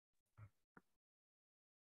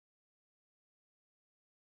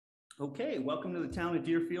Okay, welcome to the Town of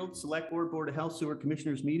Deerfield Selectboard Board of Health Sewer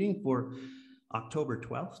Commissioners meeting for October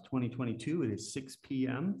 12th, 2022. It is 6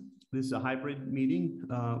 p.m. This is a hybrid meeting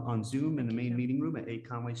on Zoom in the main meeting room at 8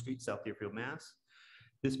 Conway Street, South Deerfield, Mass.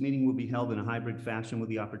 This meeting will be held in a hybrid fashion with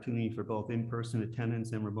the opportunity for both in-person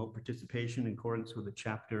attendance and remote participation in accordance with the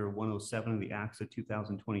Chapter 107 of the Acts of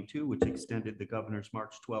 2022, which extended the Governor's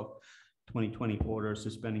March 12th, 2020 order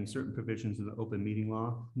suspending certain provisions of the open meeting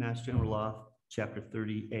law, Mass General Law, Chapter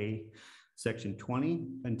 30A, Section 20,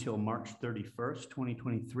 until March 31st,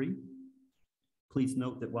 2023. Please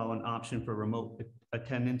note that while an option for remote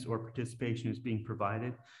attendance or participation is being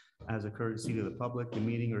provided as a courtesy to the public, the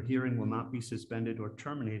meeting or hearing will not be suspended or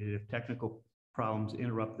terminated if technical problems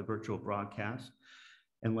interrupt the virtual broadcast,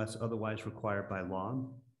 unless otherwise required by law.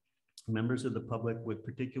 Members of the public with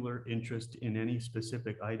particular interest in any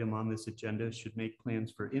specific item on this agenda should make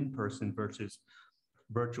plans for in-person versus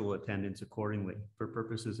virtual attendance accordingly. For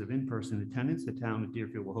purposes of in-person attendance, the town of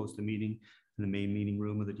Deerfield will host a meeting in the main meeting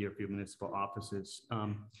room of the Deerfield Municipal Offices.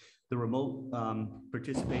 The remote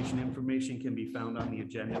participation information can be found on the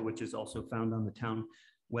agenda, which is also found on the town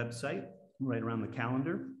website, right around the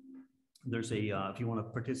calendar. There's a, if you want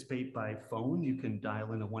to participate by phone, you can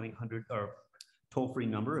dial in a 1-800 or toll-free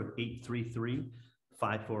number of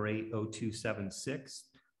 833-548-0276.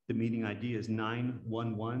 The meeting ID is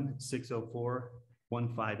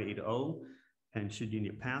 911-604-1580, and should you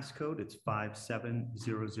need a passcode, it's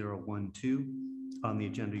 570012. On the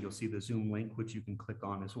agenda, you'll see the Zoom link, which you can click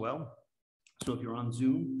on as well. So if you're on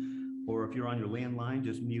Zoom, or if you're on your landline,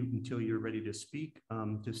 just mute until you're ready to speak.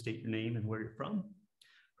 Just state your name and where you're from.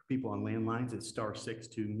 For people on landlines, it's *6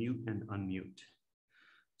 to mute and unmute.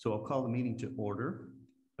 So I'll call the meeting to order.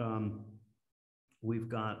 We've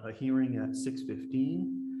got a hearing at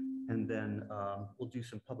 6:15. And then we'll do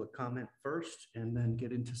some public comment first and then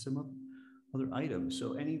get into some other items.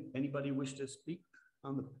 So anybody wish to speak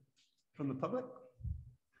on from the public?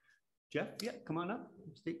 Jeff, yeah, come on up,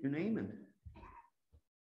 state your name and.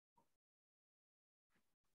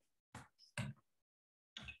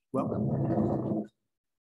 Welcome.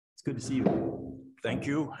 It's good to see you. Thank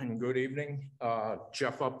you and good evening.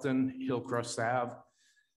 Jeff Upton, Hillcrest Ave,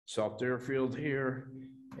 South Deerfield here.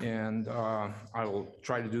 And I will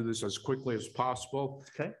try to do this as quickly as possible.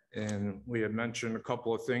 Okay. And we had mentioned a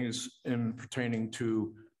couple of things in pertaining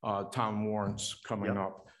to town warrants coming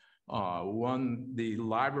up. One, the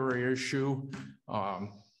library issue. I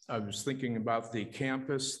was thinking about the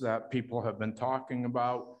campus that people have been talking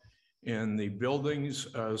about in the buildings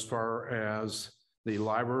as far as the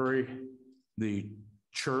library, the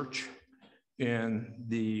church, and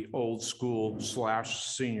the old school /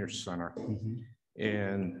 senior center. Mm-hmm.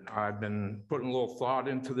 And I've been putting a little thought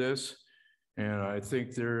into this, and I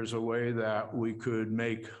think there's a way that we could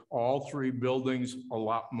make all three buildings a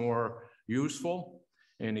lot more useful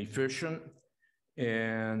and efficient,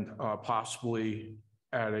 and possibly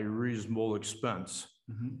at a reasonable expense.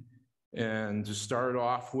 Mm-hmm. And to start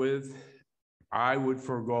off with, I would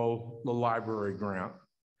forego the library grant,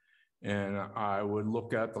 and I would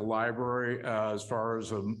look at the library as far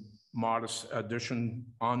as a modest addition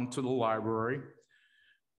onto the library,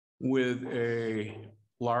 with a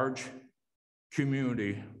large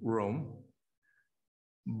community room,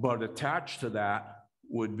 but attached to that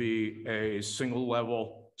would be a single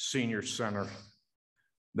level senior center.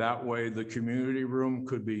 That way the community room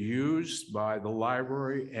could be used by the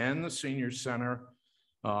library and the senior center.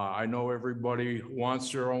 I know everybody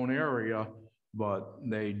wants their own area, but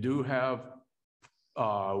they do have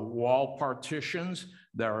wall partitions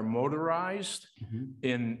that are motorized, mm-hmm.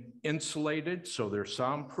 and insulated, so they're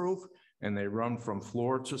soundproof, and they run from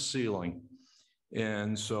floor to ceiling.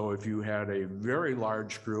 And so if you had a very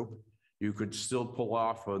large group, you could still pull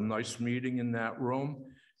off a nice meeting in that room.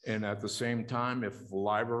 And at the same time, if the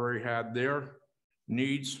library had their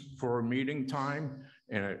needs for a meeting time,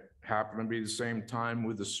 and it happened to be the same time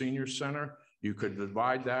with the senior center, you could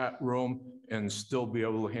divide that room and still be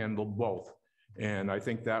able to handle both. And I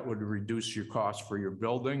think that would reduce your cost for your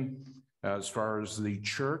building. As far as the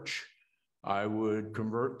church, I would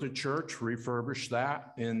convert the church, refurbish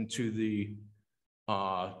that into the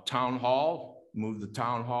town hall, move the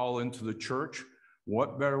town hall into the church.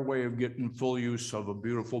 What better way of getting full use of a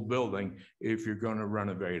beautiful building if you're going to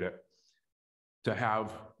renovate it, to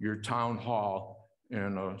have your town hall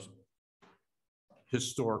in a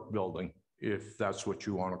historic building, if that's what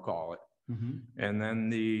you want to call it. Mm-hmm. And then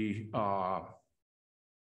the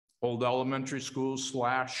old elementary school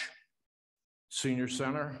 / senior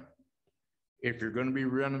center. If you're going to be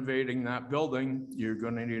renovating that building, you're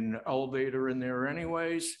going to need an elevator in there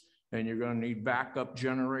anyways, and you're going to need backup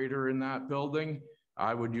generator in that building.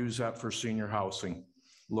 I would use that for senior housing.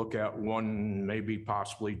 Look at one, maybe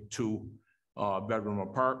possibly two bedroom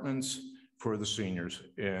apartments for the seniors.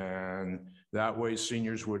 And that way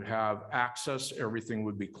seniors would have access, everything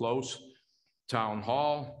would be close. Town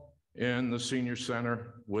hall and the senior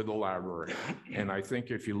center with a library. And I think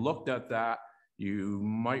if you looked at that, you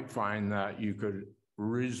might find that you could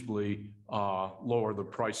reasonably lower the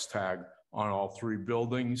price tag on all three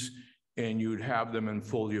buildings, and you'd have them in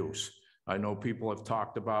full use. I know people have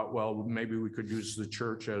talked about, well, maybe we could use the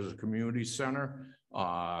church as a community center.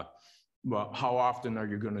 But how often are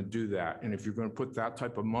you going to do that? And if you're going to put that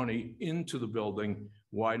type of money into the building,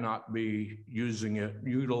 why not be using it,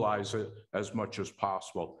 utilize it as much as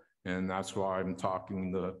possible? And that's why I'm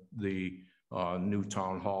talking the new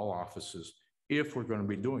town hall offices. If we're going to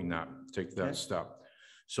be doing that, take that step.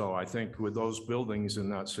 So I think with those buildings in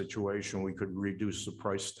that situation, we could reduce the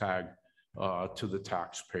price tag to the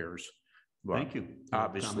taxpayers. But thank you.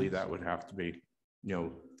 Obviously, that would have to be,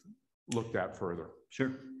 looked at further.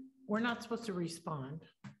 Sure. We're not supposed to respond,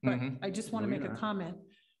 but I just want to make a comment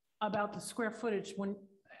about the square footage.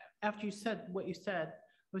 After you said what you said,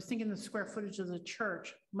 I was thinking the square footage of the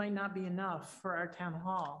church might not be enough for our town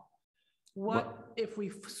hall. What if we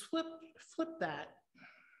flip that,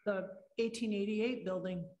 the 1888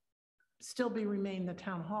 building still remain the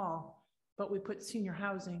town hall, but we put senior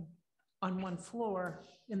housing on one floor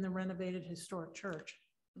in the renovated historic church?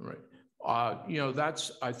 Right.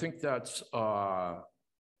 I think that's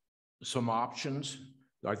some options.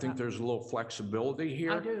 I think there's a little flexibility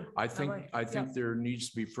here. I do. I think there needs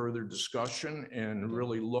to be further discussion and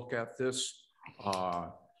really look at this.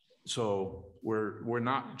 So we're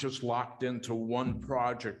not just locked into one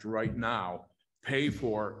project right now, pay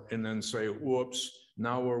for it, and then say, whoops,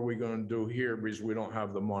 now what are we going to do here because we don't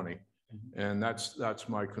have the money? And that's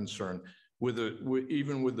my concern.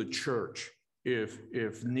 Even with the church,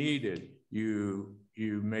 if needed, you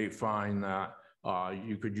may find that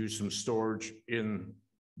you could use some storage in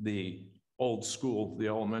the old school, the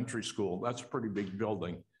elementary school. That's a pretty big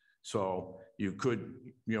building. So you could,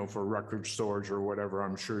 for record storage or whatever,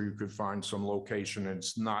 I'm sure you could find some location. And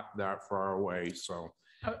it's not that far away. So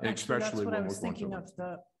actually, that's what I was thinking of.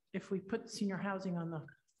 If we put senior housing on the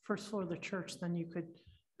first floor of the church, then you could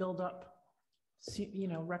build up,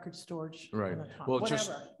 record storage. Right. On the top. Well,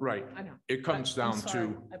 whatever. right. I know. It comes down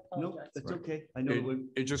to. No, that's okay. I know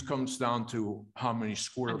it just comes down to how many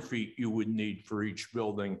square feet you would need for each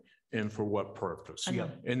building and for what purpose.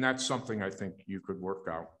 And that's something I think you could work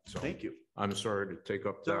out. So thank you. I'm sorry to take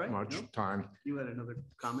up that much time. You had another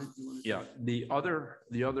comment you wanted to Yeah, the other,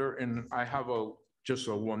 and I have just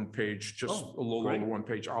a one page, a little over one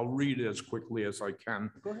page. I'll read it as quickly as I can.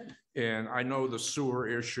 Go ahead. And I know the sewer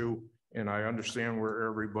issue, and I understand where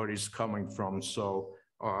everybody's coming from. So,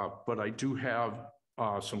 but I do have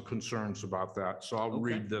some concerns about that. So I'll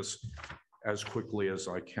read this as quickly as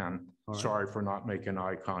I can. Sorry for not making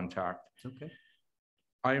eye contact. Okay.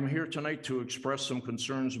 I am here tonight to express some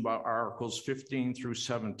concerns about Articles 15 through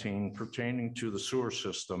 17 pertaining to the sewer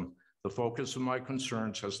system. The focus of my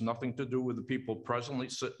concerns has nothing to do with the people presently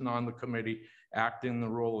sitting on the committee acting the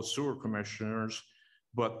role of sewer commissioners,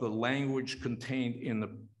 but the language contained in the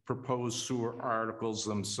proposed sewer articles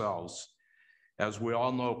themselves. As we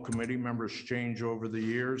all know, committee members change over the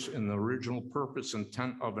years, and the original purpose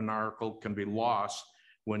intent of an article can be lost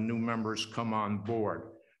when new members come on board,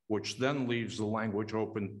 which then leaves the language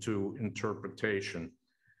open to interpretation.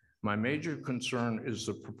 My major concern is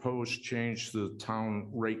the proposed change to the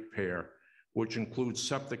town ratepayer, which includes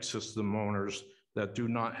septic system owners that do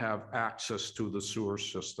not have access to the sewer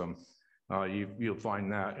system. You'll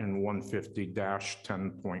find that in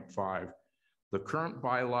 150-10.5. The current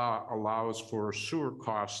bylaw allows for sewer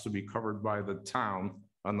costs to be covered by the town,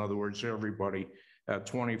 in other words, everybody, at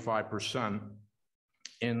 25%,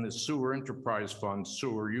 and the sewer enterprise fund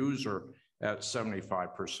sewer user at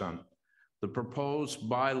 75%. The proposed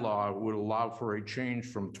bylaw would allow for a change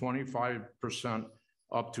from 25%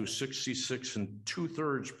 up to 66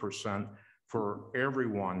 2/3% for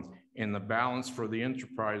everyone, and the balance for the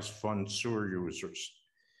enterprise fund sewer users.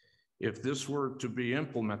 If this were to be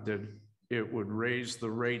implemented, it would raise the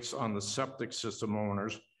rates on the septic system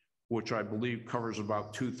owners, which I believe covers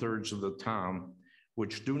about 2/3 of the town,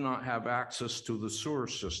 which do not have access to the sewer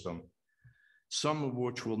system, some of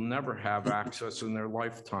which will never have access in their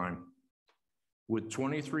lifetime. With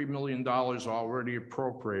 $23 million already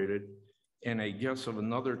appropriated and a guess of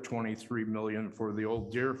another $23 million for the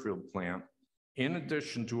old Deerfield plant, in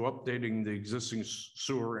addition to updating the existing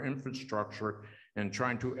sewer infrastructure and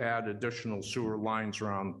trying to add additional sewer lines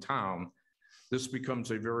around town, this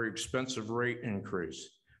becomes a very expensive rate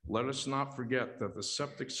increase. Let us not forget that the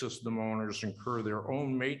septic system owners incur their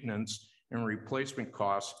own maintenance and replacement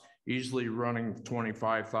costs, easily running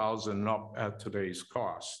 $25,000 up at today's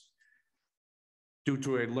cost. Due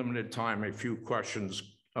to a limited time, a few questions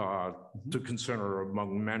to consider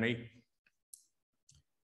among many.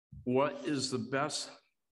 What is the best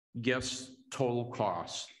guess total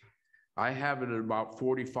cost? I have it at about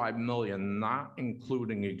 45 million, not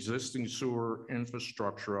including existing sewer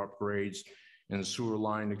infrastructure upgrades and sewer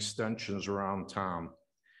line extensions around town.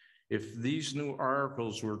 If these new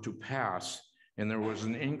articles were to pass and there was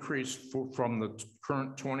an increase from the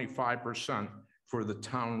current 25% for the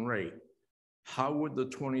town rate, how would the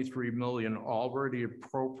 23 million already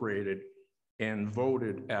appropriated and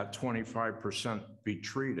voted at 25% be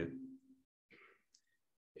treated?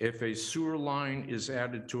 If a sewer line is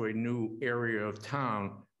added to a new area of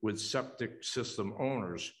town with septic system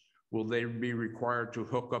owners, will they be required to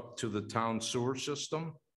hook up to the town sewer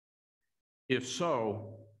system? If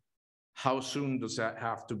so, how soon does that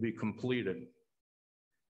have to be completed?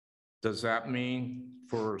 Does that mean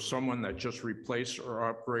for someone that just replaced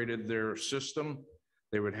or upgraded their system,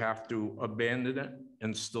 they would have to abandon it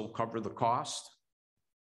and still cover the cost?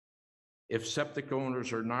 If septic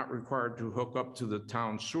owners are not required to hook up to the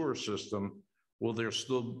town sewer system, will they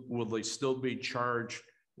still be charged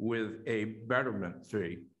with a betterment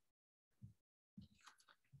fee?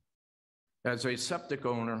 As a septic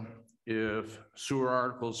owner, if sewer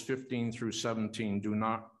articles 15 through 17 do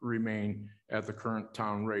not remain at the current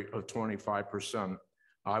town rate of 25%,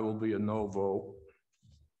 I will be a no vote.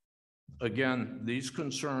 Again, these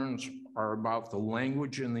concerns are about the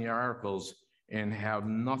language in the articles and have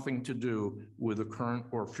nothing to do with the current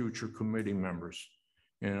or future committee members.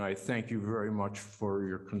 And I thank you very much for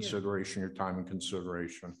your consideration, your time and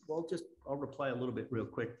consideration. Well, I'll reply a little bit real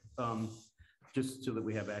quick, just so that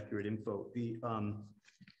we have accurate info.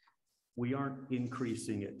 We aren't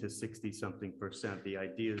increasing it to 60-something%. The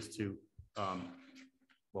idea is to,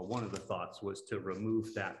 well, one of the thoughts was to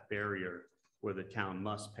remove that barrier where the town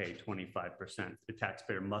must pay 25%. The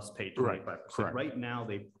taxpayer must pay 25%. Correct. Right now,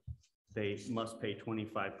 they must pay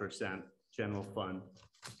 25% general fund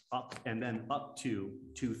up, and then up to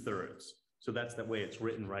 2/3. So that's the way it's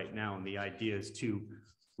written right now. And the idea is to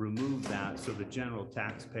remove that so the general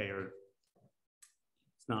taxpayer,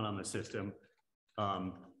 it's not on the system,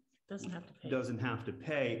 doesn't have to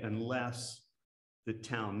pay unless the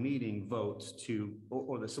town meeting votes to,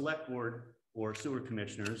 or the select board or sewer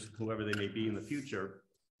commissioners, whoever they may be in the future,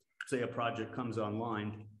 say a project comes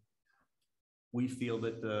online, we feel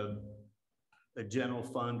that the general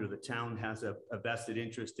fund or the town has a vested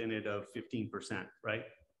interest in it of 15%, right?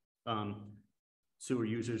 Sewer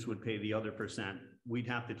users would pay the other percent. We'd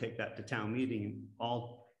have to take that to town meeting.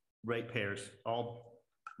 All ratepayers, all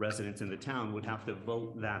residents in the town would have to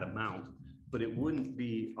vote that amount, but it wouldn't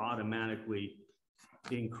be automatically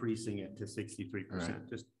increasing it to 63%.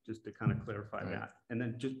 Right. Just to kind of clarify that. And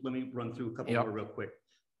then just let me run through a couple more real quick.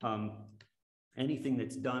 Anything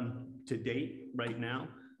that's done to date right now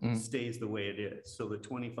stays the way it is. So the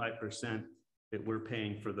 25% that we're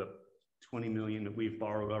paying for the 20 million that we've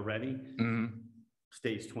borrowed already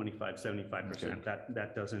stays 25, 75%. Okay.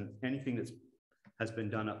 That doesn't, anything that's has been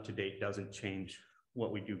done up to date doesn't change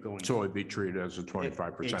what we do going forward. So it'd be treated as a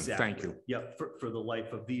 25%. Exactly. Thank you. Yep, for the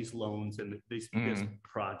life of these loans and this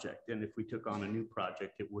project. And if we took on a new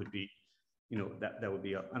project, it would be, you know, that would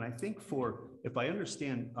be up. And I think if I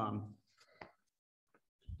understand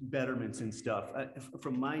betterments and stuff,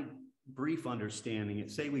 from my brief understanding,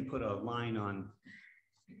 say we put a line on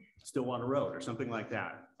Stillwater Road or something like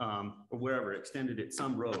that, or wherever, extended it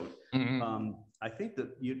some road. I think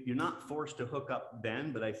that you're not forced to hook up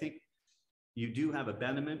then, but I think you do have a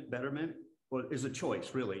betterment, well, is a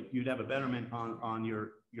choice really. You'd have a betterment on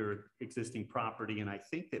your existing property. And I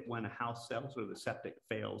think that when a house sells or the septic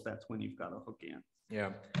fails, that's when you've got to hook in.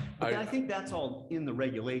 Yeah. But I think that's all in the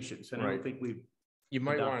regulations. And I don't think we've. You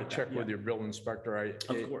might want to check with your building inspector.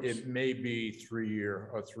 Of course. It may be a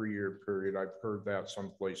three-year period. I've heard that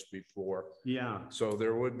someplace before. Yeah. So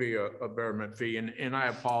there would be a betterment fee, and I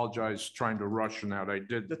apologize trying to rush in that.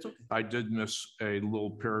 That's okay. I did miss a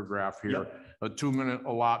little paragraph here. Yep. A 2-minute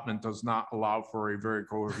allotment does not allow for a very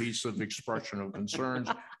cohesive expression of concerns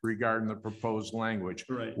regarding the proposed language,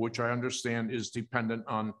 right, which I understand is dependent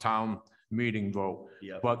on town meeting vote.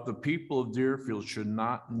 Yep. But the people of Deerfield should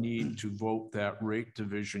not need to vote that rate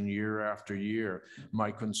division year after year.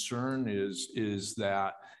 My concern is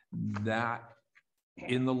that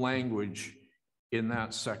in the language, in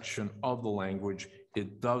that section of the language,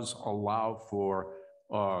 it does allow for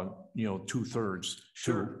 2/3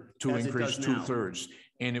 sure, to increase 2/3.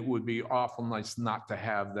 and it would be awful nice not to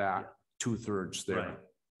have that 2/3 there. Right.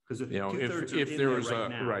 Because You know, if there was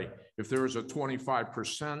if there was a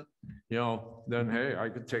 25%, you know, then hey, I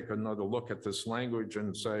could take another look at this language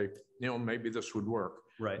and say, you know, maybe this would work.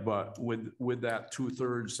 Right. But with that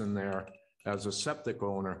 2/3 in there, as a septic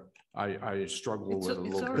owner, I struggle with it a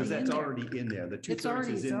little bit. Because that's already in there. The 2/3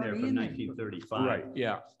 is in there from 1935. Right,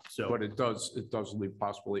 yeah. So, But it does leave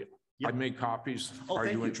possibly. I Yep. made copies. oh, Are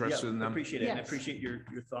thank you interested in I them? appreciate it. I Yes. appreciate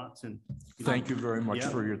your thoughts and. Thank you very much Yeah.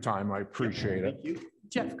 for your time. I appreciate it. Thank you.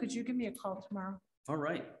 Jeff, could you give me a call tomorrow? All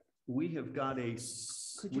right. We have got a,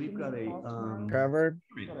 Could you give me a call tomorrow? Trevor?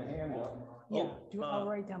 Yeah, I'll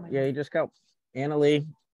write down my. Yeah, you just got Annalee.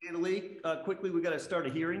 Annalee, quickly, we got to start a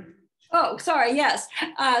hearing. Oh, sorry, yes.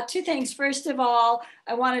 Two things. First of all,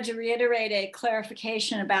 I wanted to reiterate a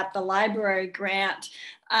clarification about the library grant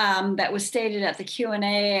that was stated at the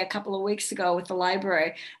Q&A a couple of weeks ago with the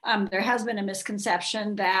library. There has been a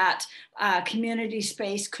misconception that community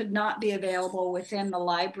space could not be available within the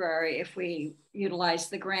library if we utilize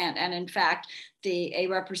the grant. And in fact, a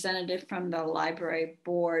representative from the library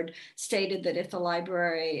board stated that if the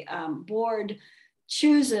library board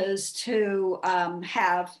chooses to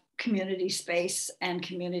have community space and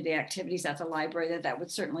community activities at the library, that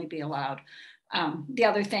would certainly be allowed. The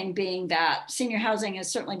other thing being that senior housing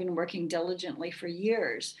has certainly been working diligently for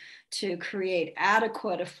years to create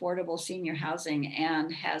adequate, affordable senior housing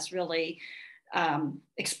and has really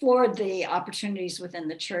explored the opportunities within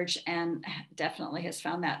the church and definitely has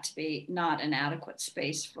found that to be not an adequate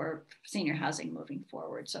space for senior housing moving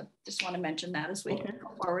forward. So just want to mention that as we go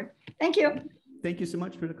forward. Thank you. Thank you so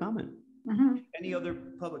much for the comment. Mm-hmm. Any other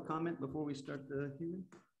public comment before we start the hearing?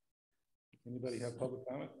 Anybody have public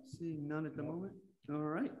comment? Seeing none at the moment. All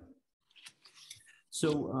right.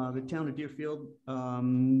 So the town of Deerfield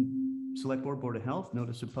Select Board of Health,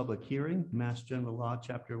 notice of public hearing, Mass General Law,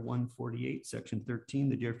 Chapter 148, Section 13.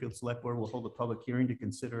 The Deerfield Select Board will hold a public hearing to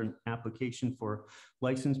consider an application for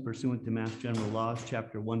license pursuant to Mass General Laws,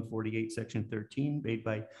 Chapter 148, Section 13, made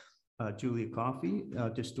by Julia Coffey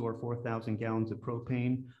to store 4,000 gallons of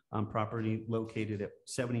propane on property located at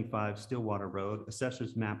 75 Stillwater Road,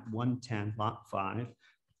 Assessors Map 110, Lot 5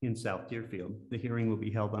 in South Deerfield. The hearing will be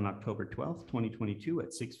held on October 12th, 2022 at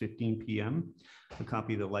 6:15 p.m. A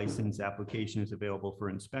copy of the license application is available for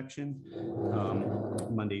inspection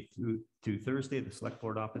Monday through Thursday at the Select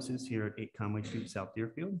Board offices here at 8 Conway Street, South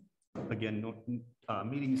Deerfield. Again,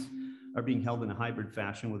 meetings are being held in a hybrid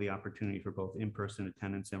fashion with the opportunity for both in-person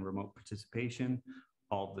attendance and remote participation.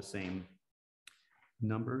 All the same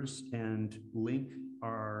numbers and link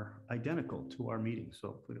are identical to our meeting,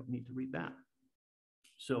 so we don't need to read that.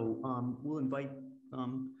 So we'll invite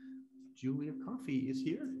Julia Coffey is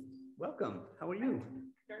here. Welcome. How are you?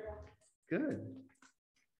 Good.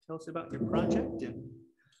 Tell us about your project. And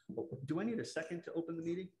do I need a second to open the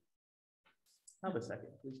meeting? Have a second,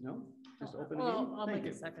 please. No, just open the meeting. I'll Thank make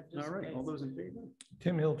you. a second. All right. All those in favor?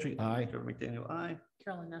 Tim Hiltree, aye. Trevor McDaniel, aye.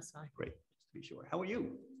 Carolyn Ness, aye. Great. Just to be sure. How are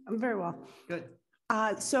you? I'm very well. Good.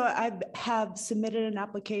 So I have submitted an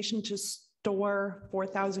application to store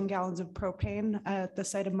 4,000 gallons of propane at the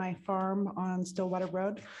site of my farm on Stillwater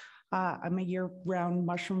Road. I'm a year-round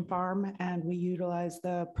mushroom farm, and we utilize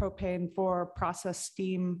the propane for process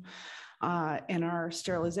steam in our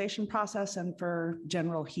sterilization process and for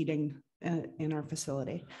general heating in our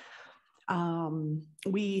facility.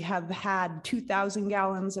 We have had 2,000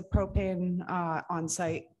 gallons of propane on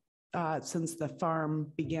site since the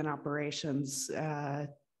farm began operations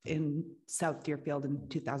in South Deerfield in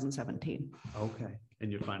 2017. Okay.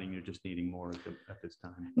 And you're finding you're just needing more at this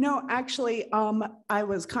time? No, actually, I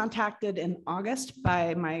was contacted in August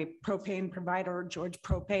by my propane provider, George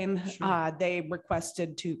Propane. Sure. They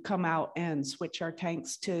requested to come out and switch our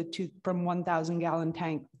tanks from 1,000 gallon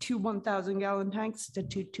tank to 1,000 gallon tanks to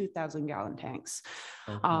 2,000 gallon tanks.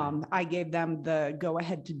 Okay. I gave them the go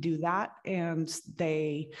ahead to do that, and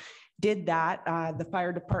they did that. The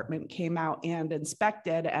fire department came out and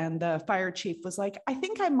inspected, and the fire chief was like, I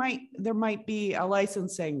think there might be a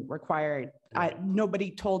licensing required. Right. Nobody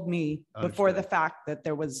told me before the Understood. fact that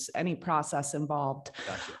there was any process involved.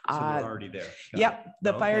 Gotcha. So we're already there. Got Yep. it.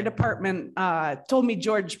 The fire Okay. department told me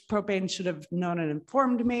George Propane should have known and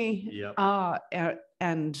informed me. Yep.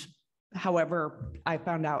 And however, I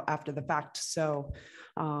found out after the fact. So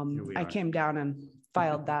Here we I are. came down and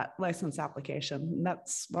filed that license application.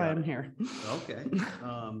 That's why Got I'm it. here. Okay.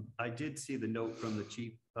 I did see the note from the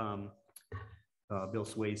chief, Bill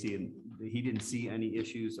Swayze, and he didn't see any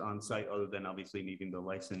issues on site other than obviously needing the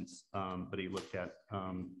license. But he looked at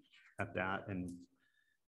that, and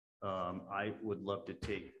I would love to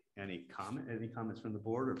take Any comments from the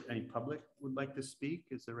board or any public would like to speak?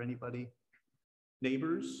 Is there anybody?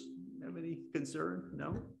 Neighbors have any concern?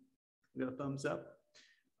 No? We got a thumbs up.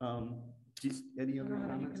 Just any I other don't have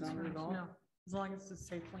any comments on it concerns, at all? no, as long as it's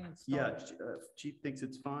safely installed. Yeah, chief thinks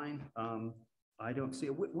it's fine. I don't see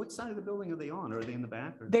it. What side of the building are they on? Are they in the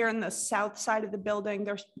back? Or? They're in the south side of the building.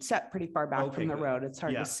 They're set pretty far back Okay, from the good. road. It's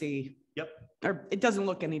hard Yeah. to see. Yep. Or it doesn't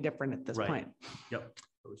look any different at this Right. point. Yep.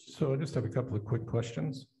 So I just have a couple of quick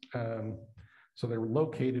questions. So they're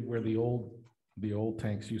located where the old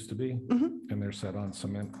tanks used to be, Mhm. and they're set on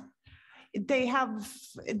cement, They have,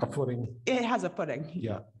 a footing, it has a footing.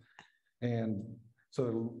 yeah. And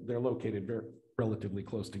so they're located very relatively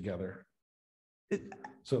close together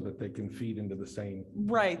so that they can feed into the same.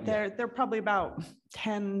 Right, Yeah. they're probably about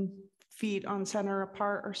 10 feet on center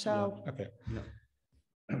apart or so. Okay.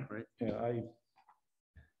 Right. Yeah,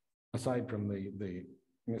 aside from the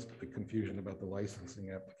confusion about the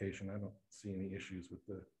licensing application, I don't see any issues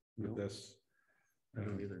with No. this. I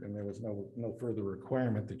don't either. And there was no further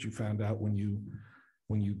requirement that you found out when you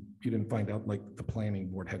didn't find out like the planning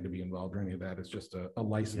board had to be involved or any of that. It's just a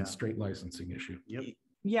license, Yeah. straight licensing issue. Yep.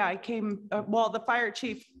 Yeah, I came, well, the fire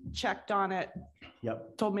chief checked on it,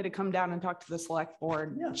 Yep. told me to come down and talk to the select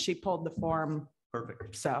board. Yeah. She pulled the form,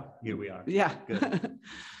 Perfect. so, Here we are. yeah. Good.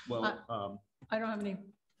 Well, I don't have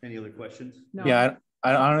any other questions? no. Yeah,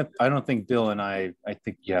 I don't think Bill and I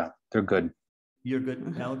think, yeah, they're good. You're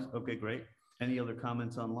good, Alex? Okay, great. Any other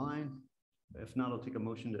comments online? If not, I'll take a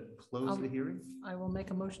motion to close the hearing. I will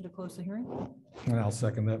make a motion to close the hearing. And I'll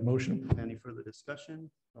second that motion. Any further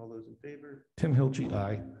discussion? All those in favor? Tim Hilchi,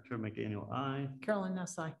 aye. Chair McDaniel, aye. Carolyn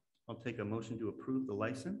Nessai. I'll take a motion to approve the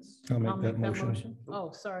license. I'll I'll make that motion.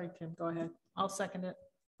 Oh, sorry, Tim, go ahead. I'll second it.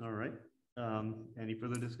 All right. Any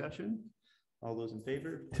further discussion? All those in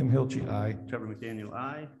favor? Tim Hilchi, aye. Trevor McDaniel,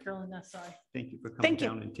 aye. Carolyn Nessai. Thank you for coming Thank you.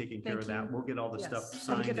 down and taking care of Thank that. you. We'll get all the stuff Yes.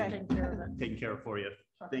 Have a signed good day. and Taking care of it. taken care of for you.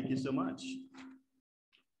 Thank you so much.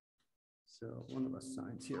 So one of us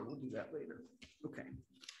signs here. We'll do that later. Okay.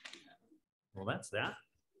 Well, that's that.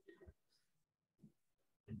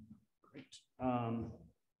 Great.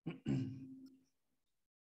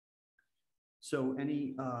 So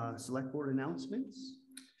any select board announcements?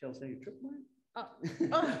 Tell us how your trip went?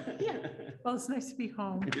 Yeah. Well, it's nice to be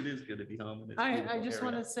home. It is good to be home. in this I beautiful just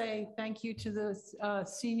want area. to say thank you to the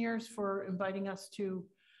seniors for inviting us to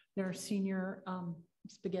their senior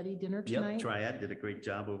spaghetti dinner Yep, tonight. Triad did a great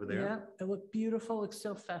job over there. Yeah, it looked beautiful. It's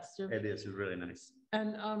so festive. It is, it's really nice.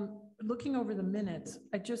 And looking over the minutes,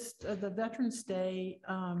 I just, the Veterans Day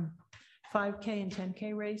 5K and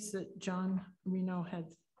 10K race that John Reno had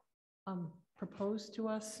proposed to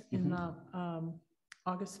us in the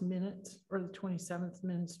August minutes or the 27th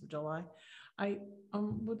minutes of July. I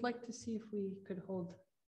would like to see if we could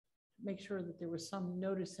make sure that there was some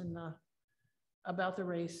notice about the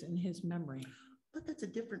race in his memory. But that's a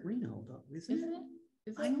different Reno though, isn't Isn't it?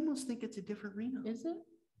 it? Is I it? almost think it's a different Reno. Is it?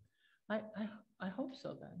 I hope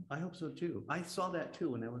so then. I hope so too. I saw that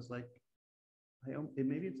too and I was like,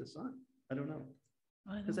 maybe it's a son. I don't know.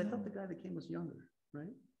 Because I thought the guy that came was younger, right?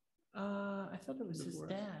 I thought it was his Before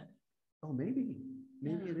us. dad. Oh, maybe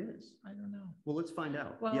Yeah. it is. I don't know. Well, let's find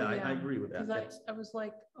out. Well, Yeah, I agree with that. Because That's- I was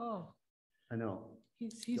like, oh, I know.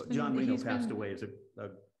 he's been. John Reno he's passed been- away as a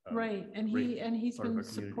Right, and great he's part of been our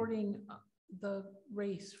community. supporting the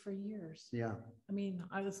race for years. Yeah. I mean,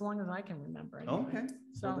 as long as I can remember. anyway. Okay. Well,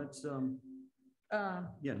 So, that's,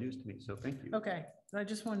 yeah, news to me. So thank you. okay, I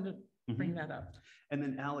just wanted to bring Mhm. that up. And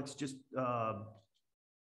then Alex, just,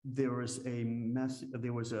 there was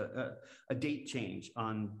a date change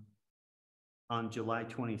on July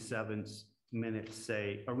 27th. Minutes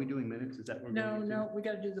say, are we doing minutes? Is that what we're No, going to? no, we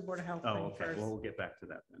got to do the Board of Health Oh, thing okay. first. Well, we'll get back to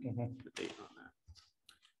that then, Mhm. the date on that.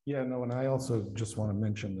 Yeah, no, and I also just want to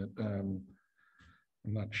mention that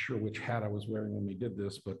I'm not sure which hat I was wearing when we did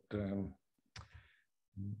this, but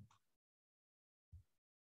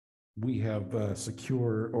we have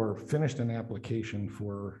secured or finished an application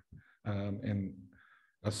for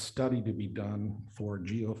a study to be done for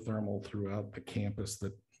geothermal throughout the campus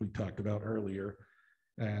that we talked about earlier.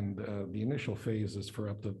 And the initial phase is for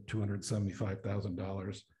up to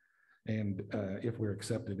 $275,000. And if we're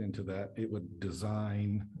accepted into that, it would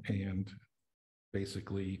design and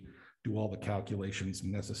basically do all the calculations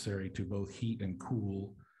necessary to both heat and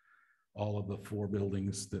cool all of the four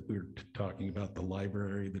buildings that we're talking about: the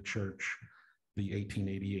library, the church, the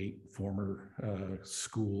 1888 former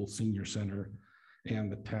school, senior center,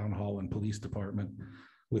 and the town hall and police department,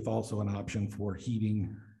 with also an option for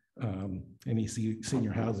heating any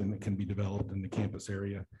senior housing that can be developed in the campus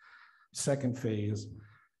area. Second phase,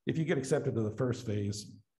 if you get accepted to the first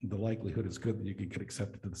phase, the likelihood is good that you could get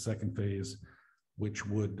accepted to the second phase, which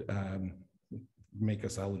would make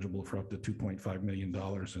us eligible for up to $2.5 million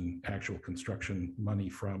in actual construction money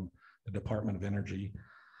from the Department of Energy.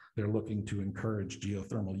 They're looking to encourage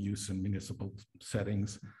geothermal use in municipal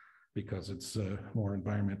settings because it's more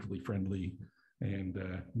environmentally friendly. And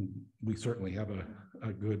we certainly have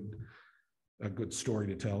a good story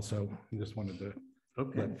to tell. So I just wanted to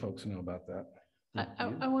let folks know about that.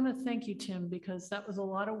 I want to thank you, Tim, because that was a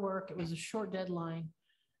lot of work. It was a short deadline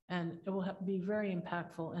and it will be very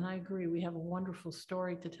impactful. And I agree, we have a wonderful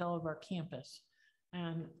story to tell of our campus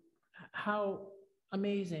and how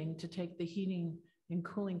amazing to take the heating and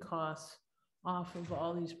cooling costs off of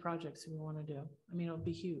all these projects we want to do. I mean, it'll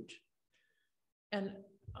be huge. And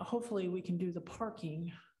hopefully we can do the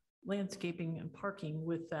parking, landscaping and parking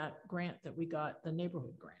with that grant that we got, the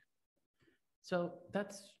neighborhood grant. So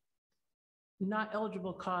that's not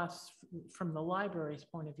eligible costs from the library's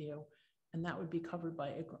point of view, and that would be covered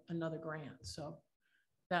by another grant. So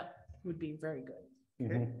that would be very good.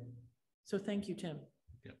 Okay. So thank you, Tim.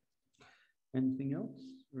 Yep. Anything else,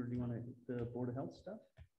 or do you want to hit the Board of Health stuff?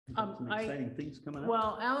 Some exciting things coming up.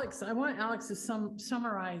 Well, Alex, I want Alex to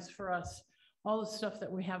summarize for us all the stuff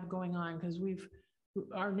that we have going on, because we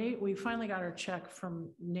finally got our check from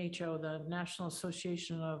NACHO, the National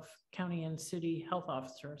Association of County and City Health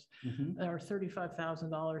Officers. There are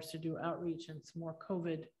 $35,000 to do outreach and some more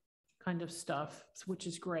COVID kind of stuff, which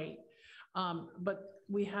is great. But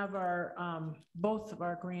we have our both of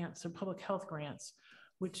our grants, our public health grants,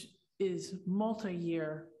 which is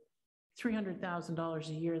multi-year, $300,000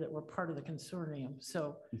 a year that we're part of the consortium.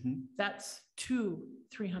 So that's two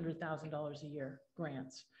 $300,000 a year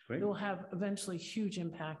grants. It will have eventually huge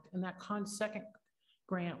impact. And that second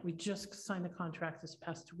grant, we just signed the contract this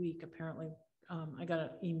past week. Apparently, I got an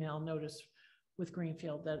email notice with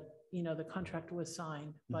Greenfield that, you know, the contract was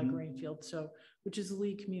signed by Greenfield, so, which is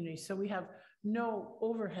Lee Community. So we have no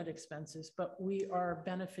overhead expenses, but we are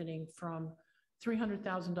benefiting from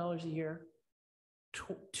 $300,000 a year,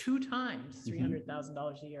 two times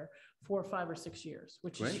 $300,000 a year for 5 or 6 years,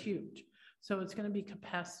 which is huge. So it's going to be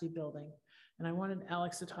capacity building. And I wanted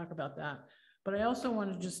Alex to talk about that. But I also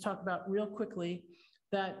want to just talk about real quickly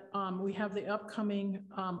that we have the upcoming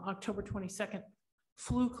October 22nd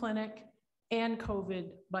flu clinic and COVID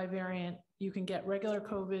bivariant. You can get regular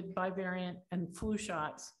COVID, bivariant, and flu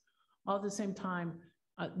shots all at the same time.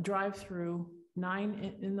 Drive through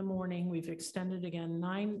 9 in the morning. We've extended again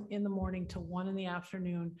 9 in the morning to 1 in the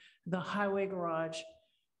afternoon, the highway garage.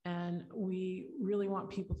 And we really want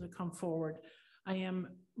people to come forward. I am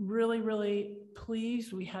really, really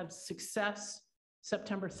pleased. We had success.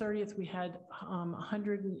 September 30th, we had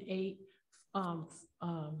 108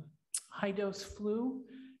 high dose flu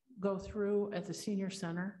go through at the senior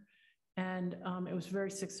center. And it was very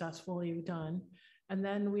successfully done. And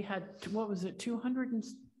then we had, what was it,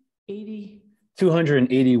 280?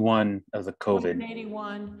 281 of the COVID.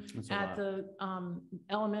 281 at the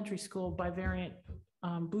elementary school bivariant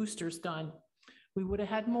boosters done. We would have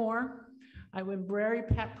had more. I was very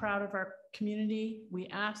proud of our community. We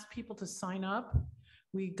asked people to sign up.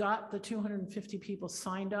 We got the 250 people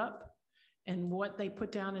signed up, and what they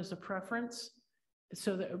put down as a preference,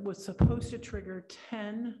 so that it was supposed to trigger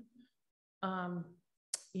 10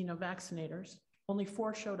 vaccinators. Only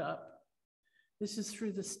 4 showed up. This is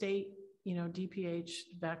through the state, DPH,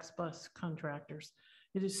 VaxBus contractors.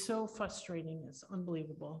 It is so frustrating. It's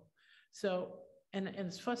unbelievable. So, and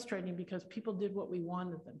it's frustrating because people did what we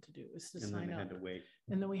wanted them to do, is to sign up. And then we had to wait.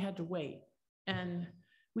 And then we had to wait. And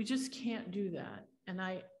we just can't do that. And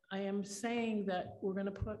I am saying that we're going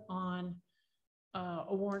to put on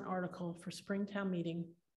a warrant article for Springtown meeting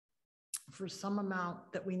for some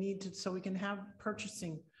amount that we need to, so we can have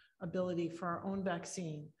purchasing ability for our own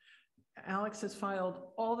vaccine. Alex has filed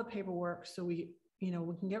all the paperwork so we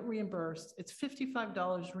can get reimbursed. It's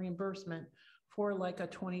 $55 reimbursement for like a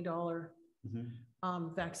 $20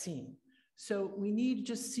 vaccine. So we need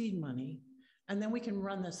just seed money, and then we can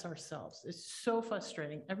run this ourselves. It's so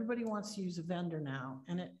frustrating. Everybody wants to use a vendor now,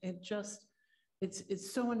 and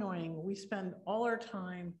it's so annoying. We spend all our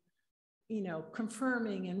time,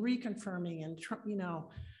 confirming and reconfirming and,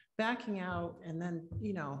 backing out, and then,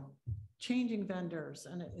 changing vendors,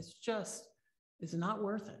 and it's not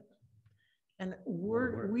worth it. And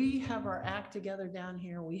we have our act together down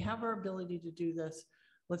here. We have our ability to do this.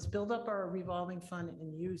 Let's build up our revolving fund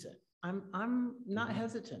and use it. I'm not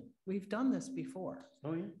hesitant. We've done this before.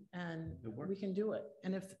 Oh yeah. And we can do it.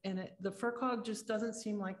 And the FERCog just doesn't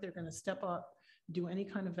seem like they're going to step up, do any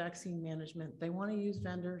kind of vaccine management. They want to use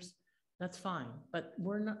vendors. That's fine, but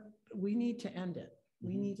we need to end it.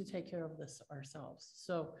 We need to take care of this ourselves.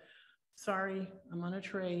 So sorry, I'm on a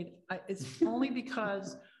trade. It's only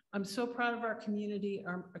because I'm so proud of our community.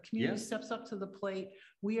 Our community steps up to the plate.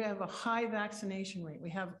 We have a high vaccination rate. We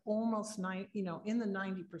have almost in the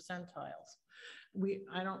 90 percentiles.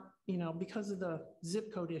 Because of the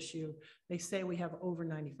zip code issue, they say we have over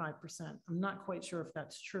 95%. I'm not quite sure if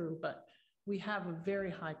that's true, but we have a very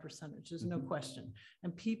high percentage. There's no question.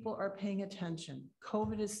 And people are paying attention.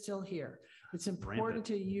 COVID is still here. It's important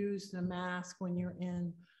to use the mask when you're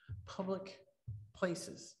in public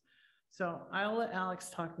places. So I'll let Alex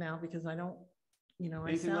talk now because I don't,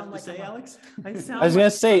 I sound like Alex? I was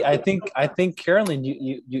gonna say, I think Carolyn,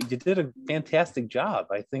 you did a fantastic job.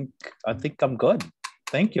 I think I'm good.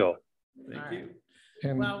 Thank you. Thank you.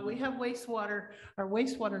 And Well, we have wastewater. Our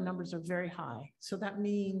wastewater numbers are very high. So that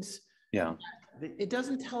means Yeah. it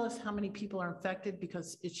doesn't tell us how many people are infected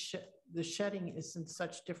because the shedding is in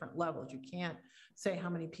such different levels. You can't say how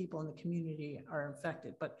many people in the community are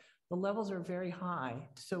infected, but the levels are very high.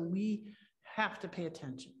 So we have to pay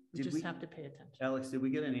attention. We have to pay attention. Alex, did we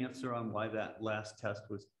get an answer on why that last test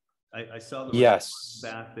was? I saw the Yes.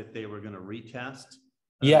 back that they were going to retest.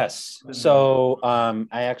 Yes. So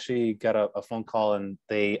I actually got a phone call and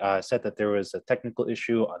they said that there was a technical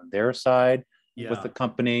issue on their side with the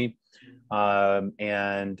company.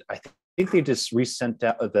 And I think they just sent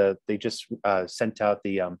out the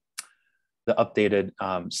updated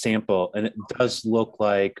sample, and it does look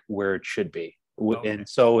like where it should be. And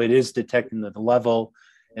so it is detecting the level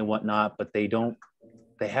and whatnot, but they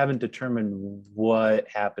haven't determined what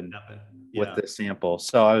happened with the sample.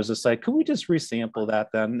 So I was just like, could we just resample that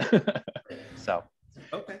then? So.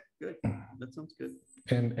 Okay, good. That sounds good.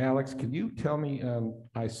 And Alex, can you tell me,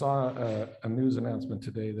 I saw a news announcement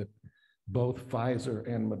today that both Pfizer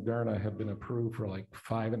and Moderna have been approved for like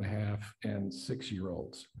 5.5 and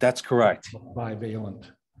 6-year-olds. That's correct. Bivalent.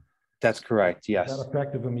 That's correct. Yes. Is that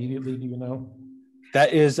effective immediately? Do you know?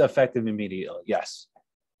 That is effective immediately. Yes.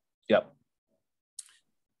 Yep.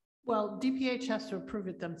 Well, DPH has to approve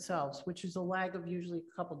it themselves, which is a lag of usually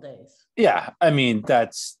a couple days. Yeah. I mean,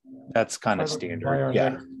 that's kind of standard.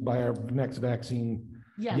 By our next vaccine,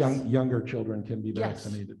 Yes. younger children can be Yes,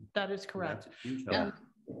 vaccinated. that is correct. And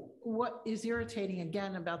what is irritating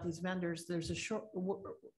again about these vendors, there's a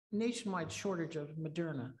nationwide shortage of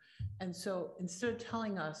Moderna. And so instead of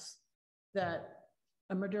telling us that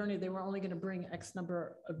a Moderna, they were only going to bring X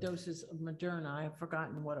number of doses of Moderna, I have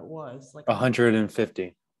forgotten what it was, like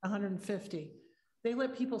 150. 150. They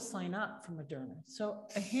let people sign up for Moderna. So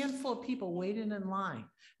a handful of people waited in line,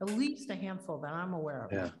 at least a handful that I'm aware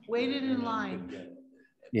of, waited in line.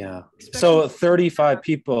 Yeah. So 35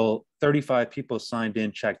 people signed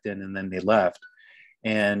in, checked in, and then they left.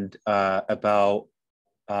 And about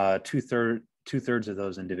two-thirds of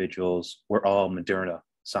those individuals were all Moderna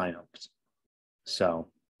signups. So.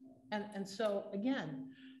 And so again,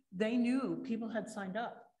 they knew people had signed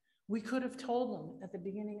up. We could have told them at the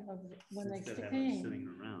beginning of when they came.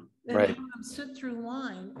 And right. having them sit through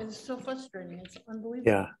line is so frustrating. It's unbelievable.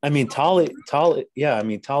 Yeah. I mean, Tali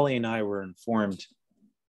and I were informed,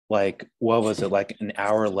 like, what was it, like an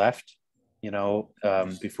hour left,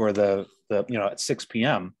 before the at 6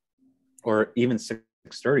 p.m. or even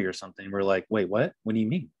 6:30 or something. We're like, wait, what? What do you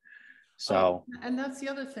mean? So. And that's the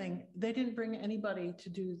other thing. They didn't bring anybody to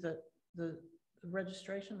do the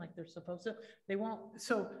registration like they're supposed to. They won't.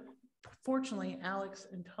 So fortunately, Alex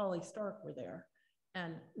and Tali Stark were there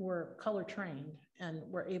and were color trained and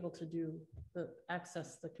were able to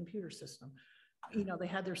access the computer system. They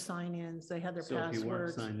had their sign-ins, they had their passwords. If you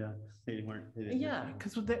weren't signed up, they weren't. Yeah,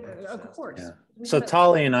 because of course. Yeah. So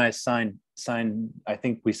Tali and I signed. I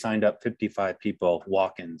think we signed up 55 people,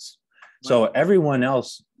 walk-ins. So everyone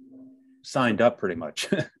else signed up pretty much.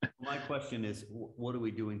 My question is, what are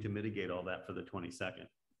we doing to mitigate all that for the 22nd?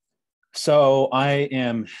 So I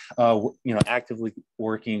am, actively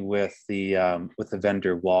working with the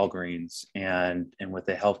vendor Walgreens and with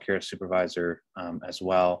the healthcare supervisor as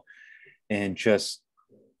well, and just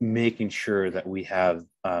making sure that we have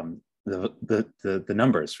the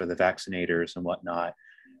numbers for the vaccinators and whatnot.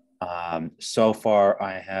 So far,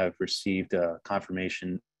 I have received a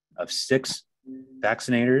confirmation of 6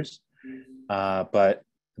 vaccinators, but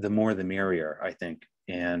the more the merrier, I think.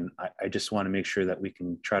 And I just want to make sure that we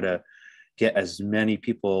can try to get as many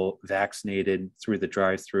people vaccinated through the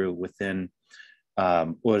drive-through within,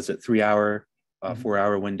 3-hour,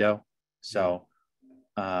 4-hour window. So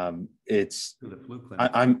it's,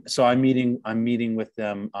 I'm meeting with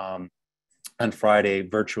them on Friday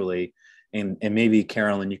virtually, and maybe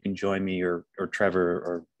Carolyn, you can join me or Trevor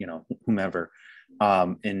or whomever,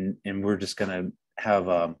 and we're just gonna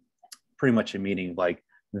have pretty much a meeting like,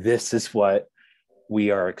 this is what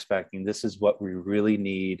we are expecting. This is what we really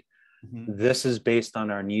need. This is based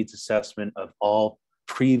on our needs assessment of all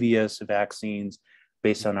previous vaccines,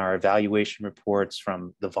 based on our evaluation reports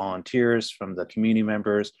from the volunteers, from the community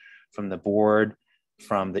members, from the board,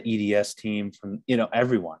 from the EDS team, from, you know,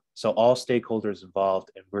 everyone. So all stakeholders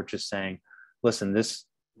involved. And we're just saying, listen, this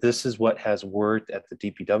is what has worked at the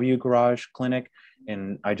DPW garage clinic.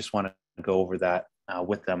 And I just want to go over that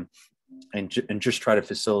with them and just try to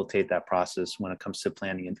facilitate that process when it comes to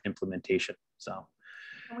planning and implementation. So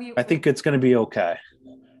I think it's going to be okay.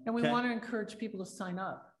 And we want to encourage people to sign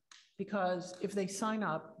up, because if they sign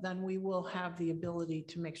up, then we will have the ability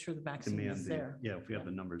to make sure the vaccine is there. Yeah, if we have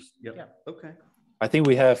the numbers. Yep. Yeah. Okay. I think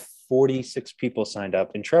we have 46 people signed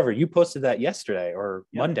up. And Trevor, you posted that yesterday or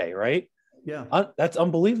Monday, right? Yeah. That's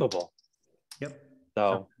unbelievable. Yep.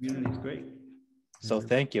 So community is great. So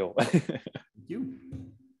thank you. Thank you.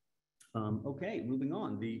 Okay, moving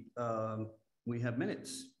on. We have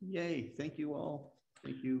minutes. Yay. Thank you all.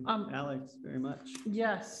 Thank you, Alex, very much.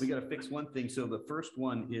 Yes. We got to fix one thing. So the first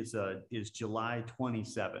one is July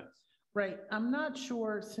 27th. Right. I'm not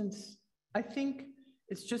sure, since I think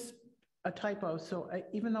it's just a typo. So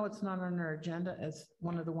even though it's not on our agenda as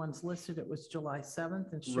one of the ones listed, it was July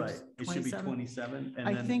 7th. And Right. It should be 27. And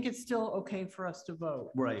I then, think it's still okay for us to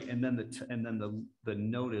vote. right. And then the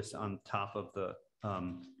notice on top of the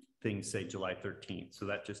things say July 13th. So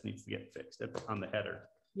that just needs to get fixed on the header.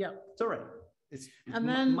 Yeah. It's all right. It's And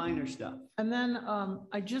then minor stuff. And then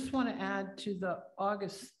I just want to add to the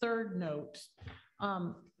August 3rd note.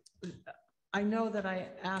 I know that I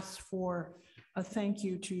asked for a thank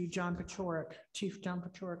you to John Pachorik, Chief John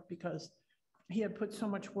Pachorik, because he had put so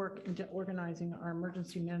much work into organizing our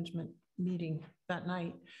emergency management meeting that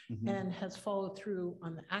night and has followed through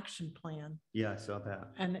on the action plan. Yeah, I saw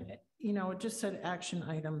that. And, you know, it just said action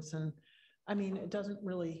items. And I mean, it doesn't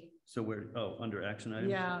really. So we're, under action items?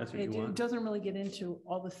 Yeah, That's what you it want? doesn't really get into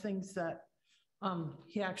all the things that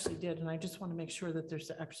he actually did. And I just want to make sure that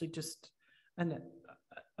there's actually just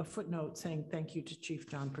a footnote saying thank you to Chief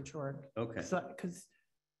John Pachorik. Okay. So, because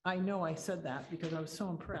I know I said that because I was so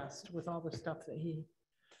impressed with all the stuff that he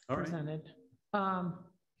presented.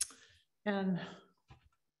 And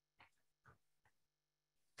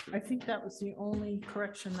I think that was the only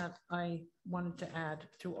correction that I wanted to add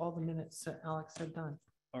to all the minutes that Alex had done.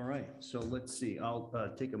 All right, so let's see. I'll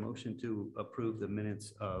take a motion to approve the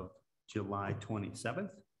minutes of July 27th.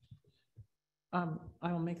 I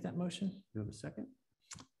will make that motion. You have a second?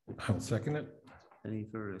 I'll second it. Any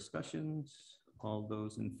further discussions? All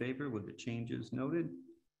those in favor with the changes noted?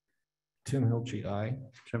 Tim Hilchey, aye.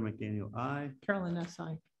 Trevor McDaniel, aye. Carolyn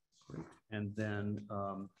S.I. Great. And then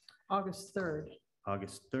August 3rd.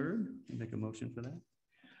 August 3rd, make a motion for that?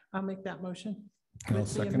 I'll make that motion. I'll With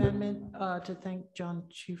the second it. amendment to thank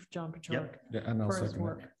Chief John Pachorik Yeah, and I'll for his second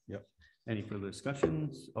work. it. Yep. Any further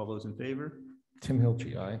discussions? All those in favor? Tim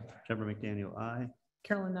Hilchey, aye. Trevor McDaniel, aye.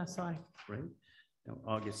 Carolyn S.I. Great. Now,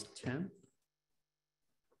 August 10th,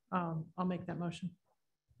 I'll make that motion.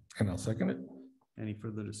 And I'll second it. any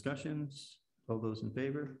further discussions? All those in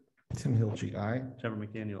favor? Tim Hilchey, aye. Trevor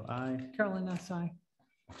McDaniel, aye. Carolyn S.I.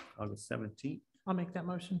 August 17th, I'll make that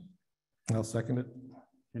motion. I'll second it.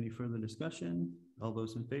 any further discussion? All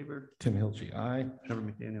those in favor? Tim Hilchey, aye. Trevor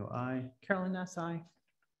McDaniel, aye. Carolyn S.I.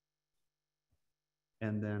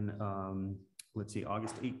 And then, let's see,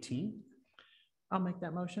 August 18th, I'll make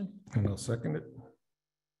that motion. And I'll second it.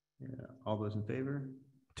 yeah, all those in favor?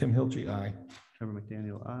 Tim Hilchey, aye. Trevor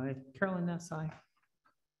McDaniel, aye. Carolyn S.I.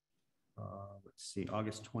 Let's see,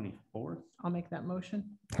 August 24th, I'll make that motion.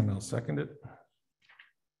 And I'll second it.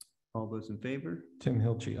 all those in favor? Tim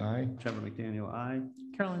Hilchey, aye. Trevor McDaniel, aye.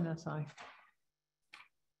 Carolyn S.I.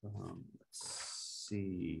 Let's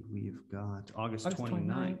see, we've got August August 29th,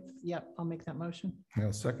 29th. Yep, I'll make that motion. And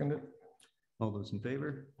I'll second it. all those in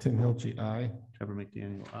favor? Tim Hilchey, aye. Trevor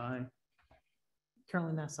McDaniel, aye.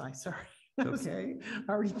 Carolyn S.I. Sorry. Okay.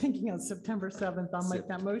 Already thinking of September 7th. I'll make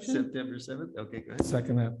that motion. September 7th, okay, good.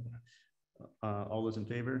 Second that. All those in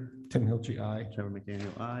favor? Tim Hilchey, aye. Trevor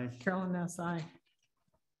McDaniel, aye. Carolyn S.I.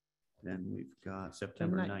 Then we've got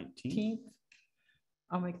September 19th. 19th.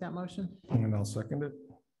 I'll make that motion. And I'll second it.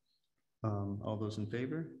 All those in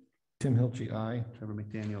favor? Tim Hilchey, aye. Trevor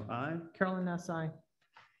McDaniel, aye. Carolyn S.I.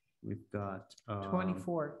 We've got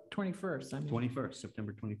 21st. I mean, 21st,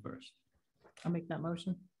 September 21st. I'll make that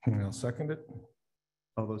motion. And I'll second it.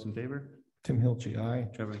 All those in favor? Tim Hilchey, aye.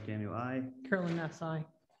 Trevor McDaniel, aye. Carolyn S.I.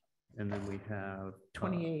 And then we have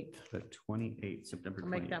 28th. the 28th, September I'll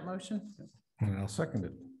make 28th. that motion. And I'll second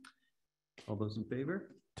it. All those in favor?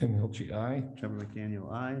 Tim Hilchey, aye. Trevor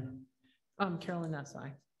McDaniel, aye. Carolyn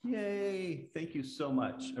S.I. Yay, thank you so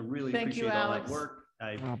much. I really Thank you, appreciate all that Alex. work.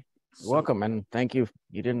 Welcome, and thank you.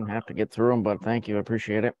 You didn't have to get through them, but thank you. I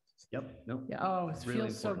appreciate it. Yep, nope. Yeah, oh, it Really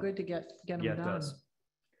feels so important. good to get Yeah, them it done. does.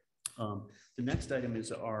 The next item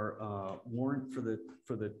is our warrant for the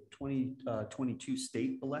 2022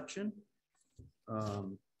 state election.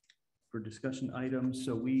 For discussion items,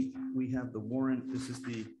 so we have the warrant. This is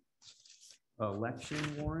the election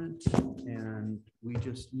warrant, and we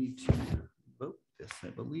just need to vote this, I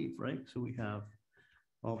believe, right? So we have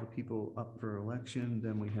all the people up for election.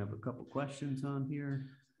 Then we have a couple questions on here.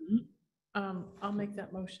 I'll make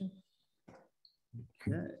that motion.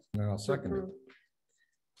 Okay. And I'll second it. Approve.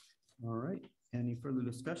 All right. Any further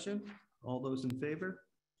discussion? All those in favor?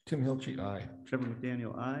 Tim Hilchi, aye. Trevor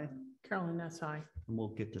McDaniel, aye. Carolyn, that's aye. And we'll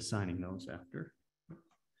get to signing those after.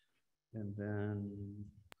 And then.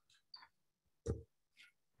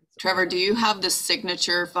 Trevor, do you have the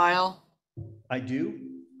signature file? I do.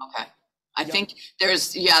 Okay. I Yep. think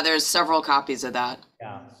there's several copies of that.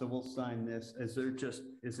 Yeah, so we'll sign this. Is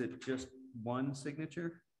it just one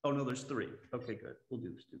signature? Oh, no, there's three. Okay, good. We'll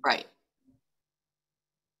do this. Right.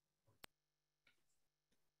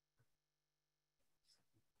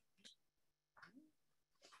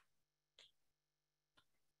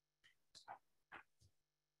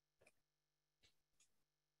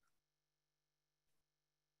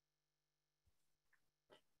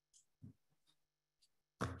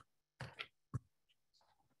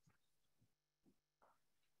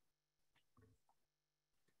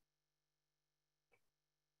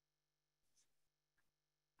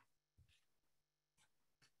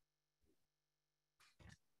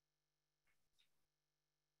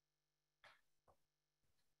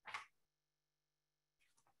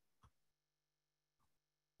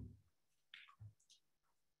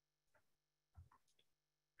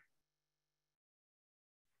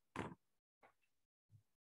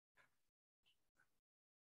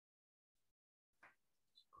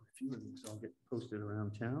 A few of these I'll get posted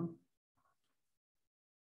around town.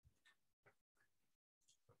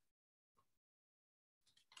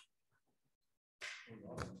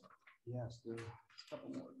 Yes, there's a couple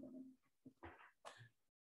more.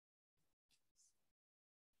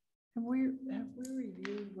 Have we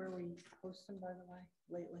reviewed where we post them, by the way,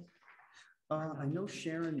 lately? I know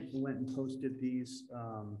Sharon went and posted these,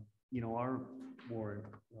 our more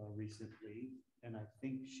recently, and I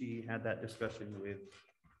think she had that discussion with,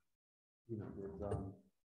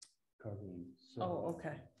 Carleen. So Oh, okay.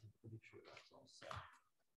 I'm pretty sure that's all set.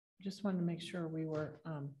 Just wanted to make sure we were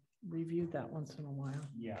reviewed that once in a while.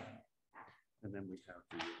 Yeah. And then we have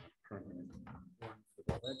the permanent one for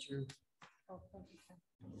the ledger. Oh, thank you, Ken.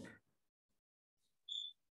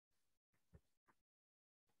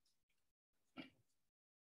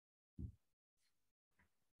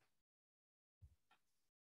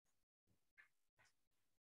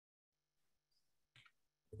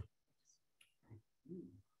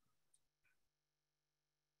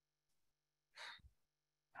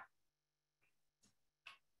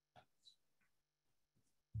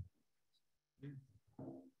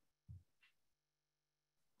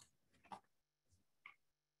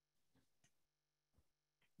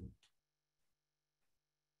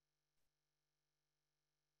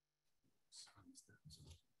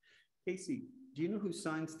 Casey, do you know who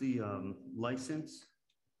signs the license?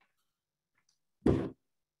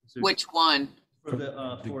 Which one? For the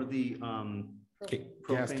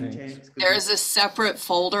Gas propane tanks. tanks? 'Cause There's a separate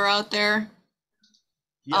folder out there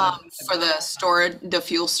yeah, for the storage, the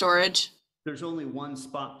fuel storage. there's only one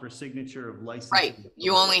spot for signature of license. Right.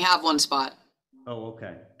 You only have one spot. Oh,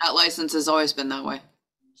 okay. That license has always been that way.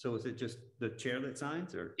 So is it just the chair that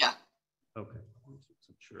signs or? Yeah. Okay. I'm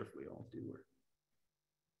sure if we all do or.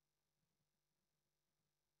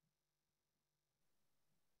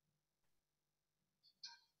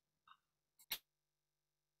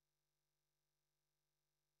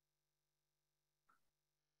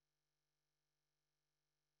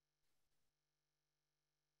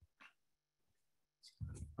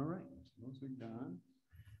 All right, those are done.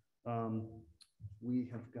 We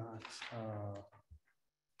have got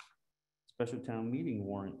special town meeting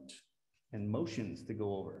warrant and motions to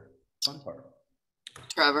go over. Fun part.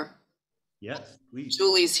 Trevor, Yes, please.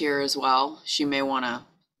 Julie's here as well. She may want to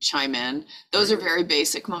chime in. Those are very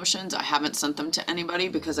basic motions. I haven't sent them to anybody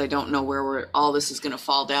because I don't know where all this is going to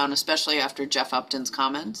fall down, especially after Jeff Upton's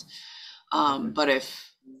comments. But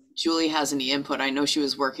if Julie has any input, I know she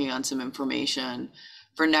was working on some information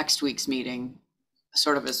for next week's meeting,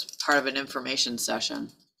 sort of as part of an information session.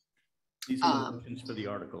 These are the motions for the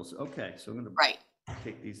articles. Okay, so I'm going to Right.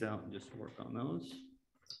 take these out and just work on those.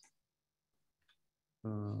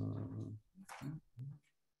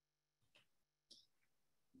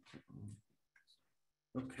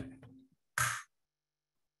 Okay.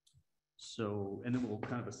 So, and then we'll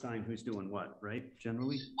kind of assign who's doing what, right,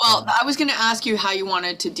 generally? Well, I was gonna ask you how you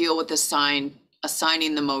wanted to deal with assigning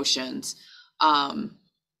the motions.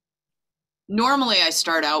 Normally I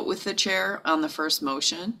start out with the chair on the first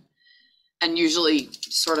motion and usually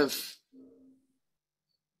sort of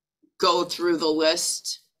go through the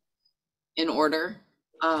list in order.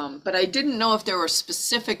 But I didn't know if there were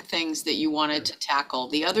specific things that you wanted to tackle.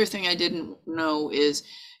 The other thing I didn't know is,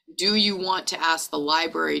 do you want to ask the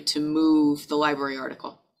library to move the library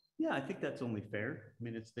article? Yeah, I think that's only fair. I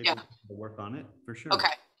mean, they Yeah. will work on it for sure.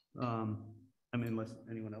 Okay. I mean, unless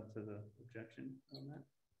anyone else has a objection on that,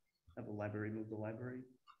 have the library move the library.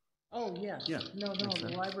 Oh, yeah. Yeah, No, makes the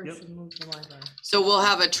sense. library Yep. should move the library. So we'll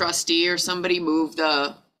have a trustee or somebody move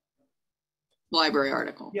the library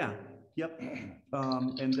article. Yeah, yep.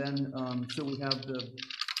 And then, so we have the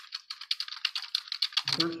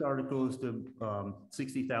first article is the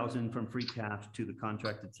 60,000 from free cash to the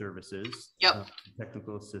contracted services. Yep.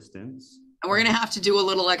 Technical assistance. And we're gonna have to do a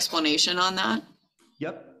little explanation on that,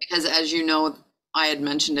 Yep, because as you know, I had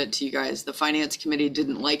mentioned it to you guys, the finance committee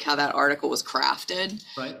didn't like how that article was crafted.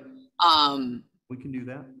 right. We can do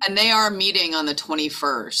that. And they are meeting on the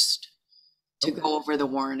 21st to Okay. go over the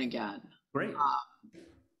warrant again. Great.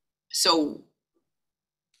 So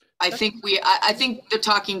I think I think the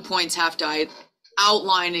talking points have to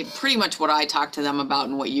outline pretty much what I talked to them about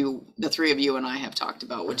and what the three of you and I have talked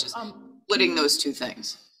about, which is splitting those two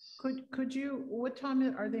things. Could you, what time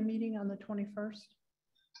are they meeting on the 21st?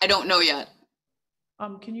 I don't know yet.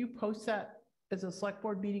 Can you post that as a select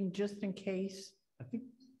board meeting just in case? I think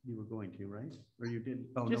you were going to, right? Or you did?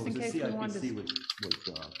 Oh, no, Just it in was case the we wanted to- CIPC was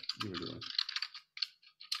you were doing.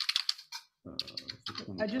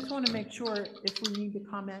 I just want to make sure if we need to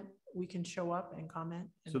comment, we can show up and comment.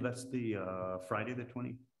 So that's the Friday, the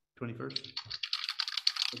 21st?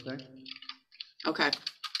 Okay. Okay.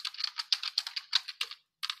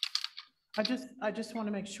 I just want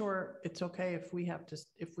to make sure it's okay if we have to,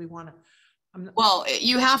 if we want to. Well,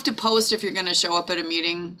 you have to post if you're going to show up at a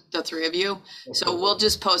meeting, the three of you. So we'll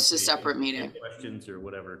just post a separate meeting. Questions or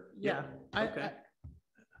whatever. Yeah. Okay.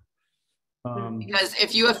 Because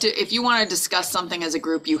if you want to discuss something as a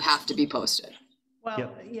group, you have to be posted. Well,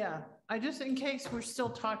 Yep. yeah, I just, in case we're still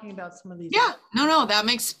talking about some of these. Yeah, no, that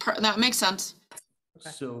makes sense. Okay.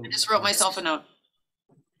 So. I just wrote myself a note.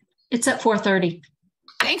 It's at 4:30.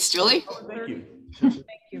 Thanks, Julie. Thank you. Thank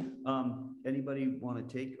you. Anybody want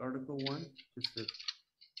to take Article 1? Just to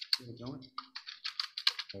get it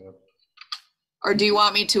going? Or do you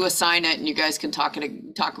want me to assign it and you guys can talk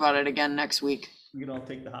about it again next week? We can all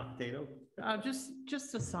take the hot potato.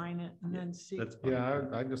 Just assign it and then see. That's fine. Yeah,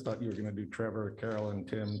 I just thought you were gonna do Trevor, Carol, and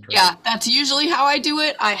Tim. Trevor. Yeah, that's usually how I do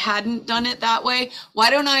it. I hadn't done it that way. Why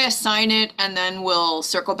don't I assign it and then we'll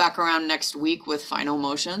circle back around next week with final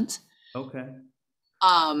motions? Okay.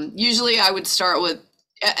 Usually I would start with,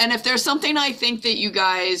 and if there's something I think that you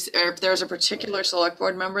guys, or if there's a particular select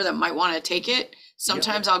board member that might want to take it,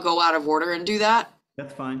 sometimes I'll go out of order and do that.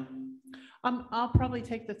 That's fine. I'll probably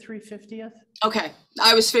take the 350th. Okay,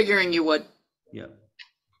 I was figuring you would. Yeah.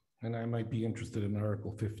 And I might be interested in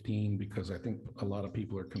Article 15 because I think a lot of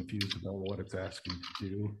people are confused about what it's asking to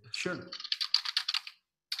do. Sure.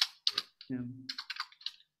 Yeah.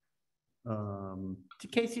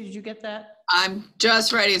 Casey, did you get that? I'm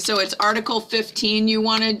just ready. So it's Article 15 you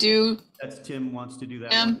want to do? That's Tim wants to do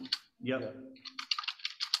that Tim? one. Yep.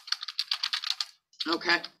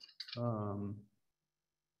 Okay.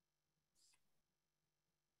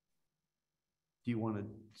 Do you want to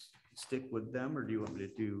stick with them or do you want me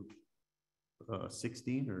to do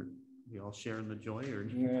 16 or we all sharing the joy or?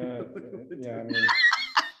 Yeah, I mean,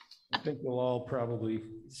 I think we'll all probably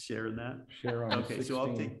sharing that. share on Okay, 16. so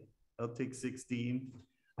I'll take 16.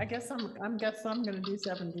 I guess I'm gonna do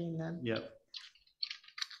 17 then. Yep.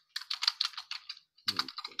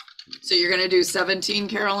 So you're going to do 17,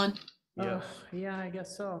 Carolyn? Yeah. Yeah, I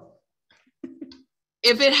guess so.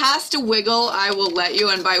 If it has to wiggle, I will let you.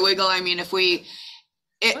 And by wiggle, I mean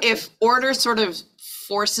if order sort of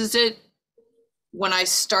forces it when I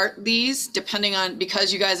start these, depending on,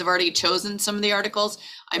 because you guys have already chosen some of the articles,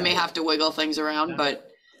 I may have to wiggle things around,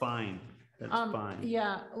 but. Fine. That's fine.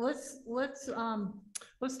 Yeah, let's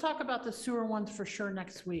talk about the sewer ones for sure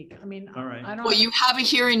next week. I mean, All right. I don't. Well, you have a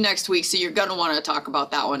hearing next week, so you're gonna want to talk about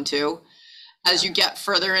that one too, as you get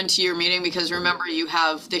further into your meeting, because remember, you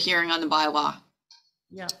have the hearing on the bylaw,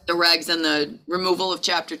 Yeah. the regs and the removal of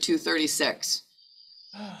chapter 236.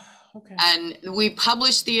 Okay. And we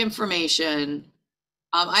published the information.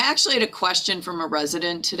 I actually had a question from a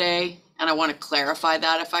resident today, and I want to clarify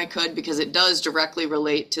that if I could, because it does directly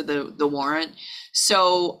relate to the warrant.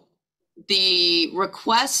 So the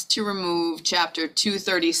request to remove chapter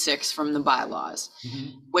 236 from the bylaws,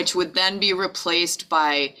 which would then be replaced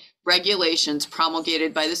by regulations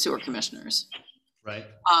promulgated by the sewer commissioners, Right,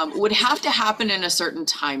 would have to happen in a certain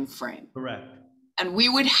time frame. correct. And we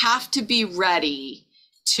would have to be ready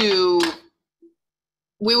to,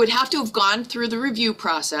 we would have to have gone through the review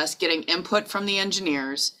process, getting input from the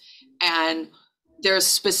engineers, and there's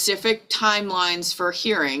specific timelines for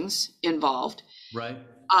hearings involved. Right,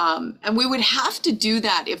 And we would have to do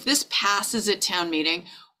that. If this passes at town meeting,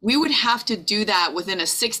 we would have to do that within a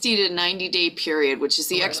 60 to 90 day period, which is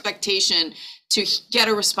the expectation to get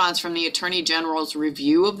a response from the Attorney General's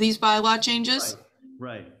review of these bylaw changes.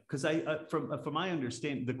 right. Because from my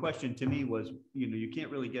understanding, the question to me was, you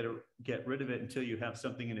can't really get rid of it until you have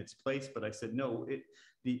something in its place. But I said, no,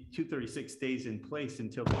 the 236 stays in place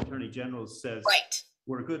until the Attorney General says, Right.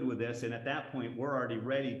 we're good with this. And at that point, we're already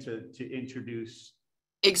ready to introduce.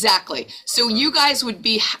 Exactly. So you guys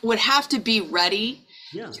would have to be ready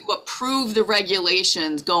to approve the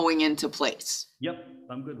regulations going into place. Yep,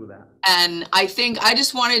 I'm good with that. And I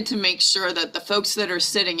just wanted to make sure that the folks that are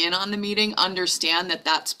sitting in on the meeting understand that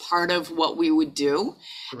that's part of what we would do.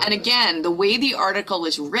 Correct. And again, the way the article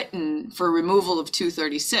is written for removal of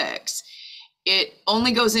 236, it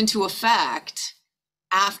only goes into effect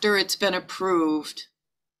after it's been approved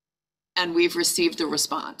and we've received the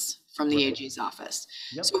response from the AG's office.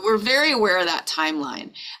 Yep. So we're very aware of that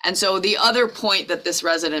timeline. And so the other point that this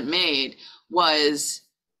resident made was,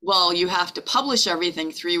 well, you have to publish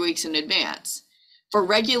everything 3 weeks in advance. For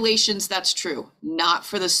regulations, that's true, not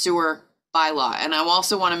for the sewer bylaw. And I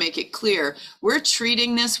also want to make it clear, we're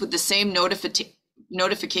treating this with the same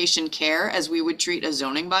notification care as we would treat a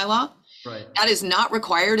zoning bylaw. Right. That is not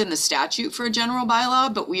required in the statute for a general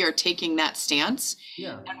bylaw, but we are taking that stance.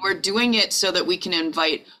 Yeah. And we're doing it so that we can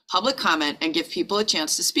invite public comment and give people a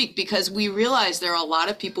chance to speak, because we realize there are a lot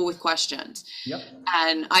of people with questions. Yep.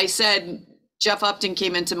 And I said, Jeff Upton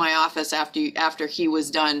came into my office after he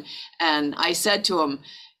was done, and I said to him,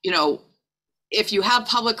 if you have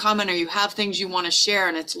public comment or you have things you want to share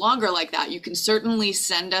and it's longer like that, you can certainly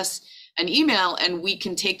send us an email and we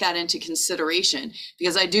can take that into consideration,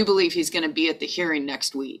 because I do believe he's going to be at the hearing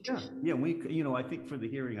next week. Yeah. I think for the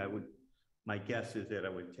hearing, my guess is that I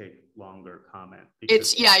would take longer comment.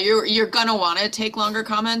 You're going to want to take longer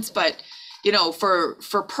comments, but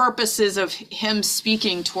for purposes of him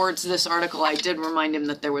speaking towards this article, I did remind him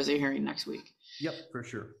that there was a hearing next week. Yep, for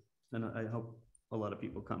sure. And I hope a lot of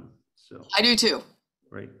people come. So I do too.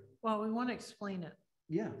 Right. Well, we want to explain it.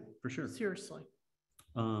 Yeah, for sure. Seriously.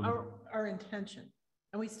 Our intention,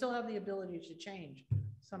 and we still have the ability to change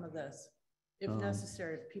some of this if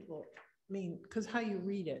necessary. If people, because how you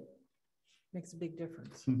read it makes a big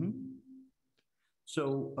difference. Mm-hmm.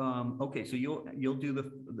 So, okay, so you'll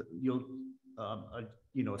do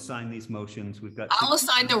you'll assign these motions. We've got. I'll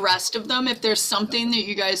assign the rest of them. If there's something that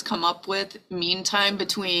you guys come up with meantime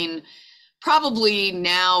between probably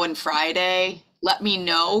now and Friday, let me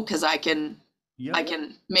know, because I can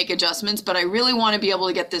make adjustments, but I really want to be able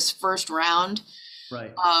to get this first round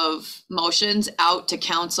of motions out to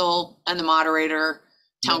council and the moderator,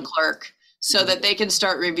 town clerk, so that they can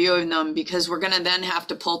start reviewing them, because we're going to then have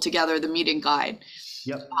to pull together the meeting guide.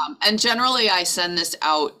 Yep. And generally I send this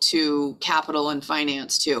out to Capital and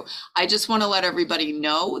Finance too. I just want to let everybody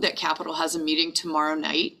know that Capital has a meeting tomorrow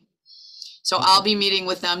night. So I'll be meeting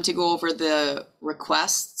with them to go over the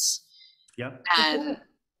requests. Yep. And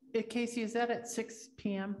Casey, is that at 6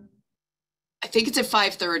 p.m.? I think it's at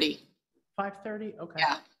 5:30. 5:30? Okay.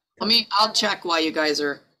 Yeah. I'll check while you guys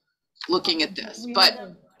are looking at this,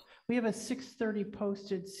 we have a 6:30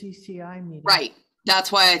 posted CCI meeting. Right.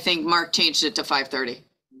 That's why I think Mark changed it to 5:30.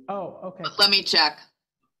 Oh, okay. But let me check.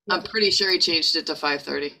 Yeah. I'm pretty sure he changed it to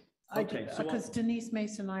 5:30. Okay. Because Denise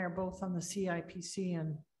Mason and I are both on the CIPC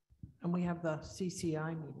and we have the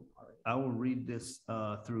CCI meeting. I will read this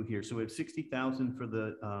through here. So we have 60,000 for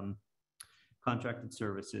the contracted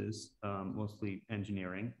services, mostly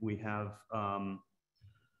engineering. We have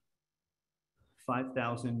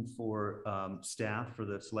 5,000 for staff for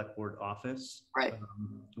the select board office. Right.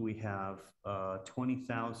 We have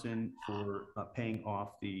 20,000 for paying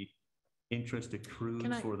off the interest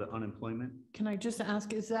accrued for the unemployment. Can I just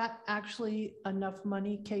ask, is that actually enough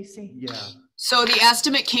money, Casey? Yeah. So the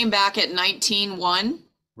estimate came back at 19,100.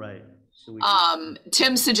 Right. So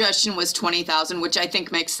Tim's suggestion was 20,000, which I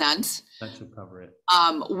think makes sense. That should cover it.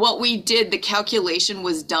 What we did, the calculation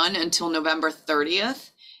was done until November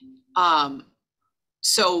 30th.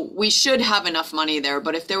 So we should have enough money there,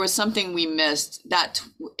 but if there was something we missed, that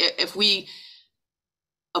if we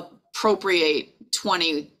appropriate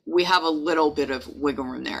 20, we have a little bit of wiggle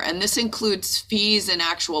room there. And this includes fees and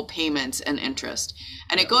actual payments and interest.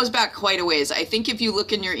 And it goes back quite a ways. I think if you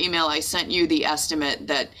look in your email, I sent you the estimate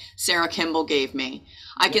that Sarah Kimball gave me.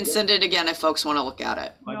 I can send it again if folks want to look at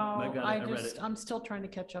it. No, I'm still trying to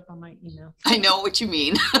catch up on my email. I know what you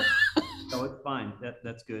mean. Oh, it's fine.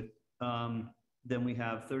 That's good. Then we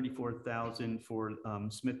have 34,000 for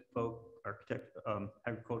Smith Folk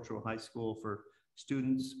Agricultural High School for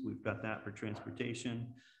students. We've got that for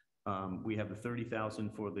transportation. We have the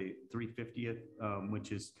 30,000 for the 350th,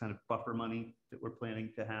 which is kind of buffer money that we're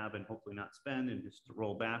planning to have and hopefully not spend and just to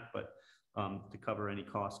roll back, but to cover any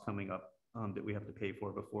costs coming up that we have to pay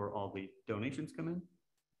for before all the donations come in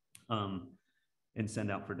and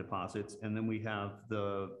send out for deposits. And then we have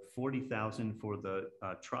the 40,000 for the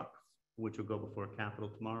truck, which will go before capital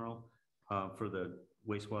tomorrow for the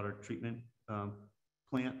wastewater treatment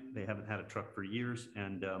plant. They haven't had a truck for years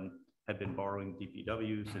and had been borrowing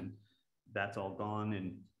DPWs, and that's all gone.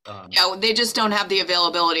 And yeah, they just don't have the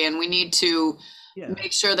availability, and we need to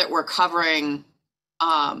make sure that we're covering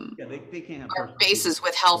they can't have our bases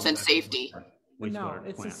with health and safety. No,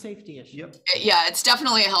 it's a safety issue. Yep. Yeah, it's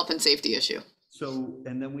definitely a health and safety issue. So,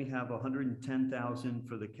 and then we have 110,000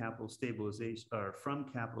 for the capital stabilization, or from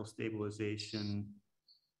capital stabilization,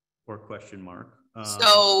 or question mark.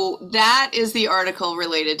 So that is the article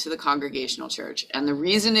related to the Congregational Church. And the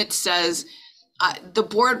reason it says the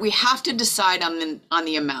board, we have to decide on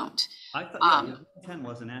the amount. I thought 10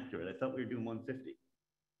 wasn't accurate. I thought we were doing 150.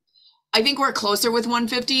 I think we're closer with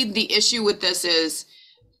 150. The issue with this is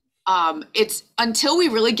it's until we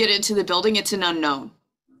really get into the building, it's an unknown.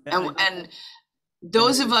 And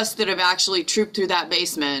those of us that have actually trooped through that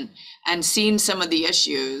basement and seen some of the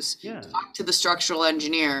issues, talked to the structural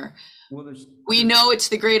engineer, we know it's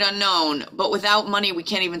the great unknown, but without money, we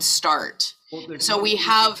can't even start. So we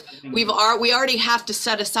already have to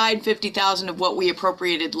set aside 50,000 of what we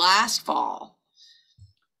appropriated last fall.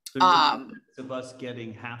 Of us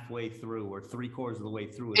getting halfway through or 3/4 of the way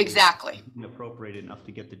through. Exactly. Appropriated enough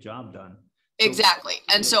to get the job done. Exactly.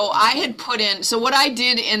 And so I had put in, so what I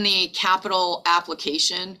did in the capital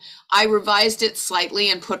application, I revised it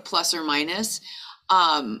slightly and put plus or minus.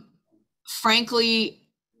 Frankly,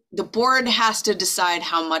 the board has to decide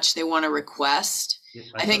how much they want to request.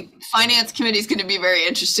 I think finance committee is going to be very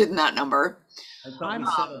interested in that number. I thought we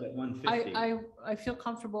settled at 150. I feel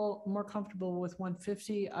more comfortable with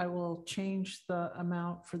 150. I will change the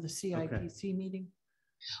amount for the CIPC meeting.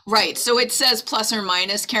 Right. So it says plus or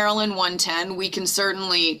minus, Carolyn, 110. We can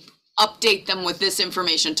certainly update them with this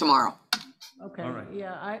information tomorrow. Okay. All right.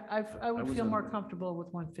 Yeah, I would feel more comfortable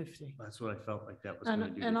with 150. That's what I felt like that was going to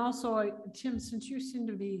do. And also, Tim, since you seem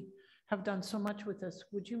to have done so much with this,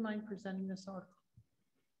 would you mind presenting this article?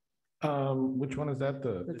 Which one is that?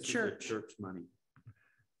 The church. Church money.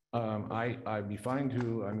 I'd be fine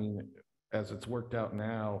to, I mean, as it's worked out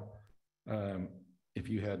now, if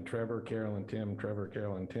you had Trevor, Carolyn, Tim, Trevor,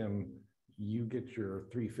 Carolyn, Tim, you get your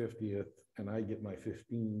 350th and I get my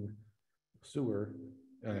 15 sewer.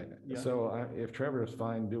 So if Trevor is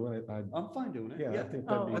fine doing it, I'm fine doing it. Yeah, I think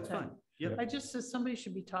that's fine. Yep. I just said somebody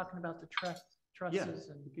should be talking about the trusses. Yeah,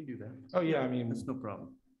 we can do that. Oh yeah, I mean, that's no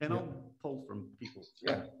problem. And I'll pull from people.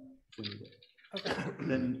 Yeah. Okay.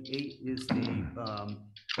 Then 8 is the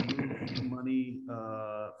money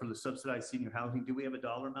for the subsidized senior housing. Do we have a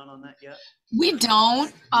dollar amount on that yet? We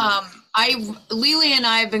don't. Lily and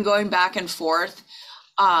I have been going back and forth.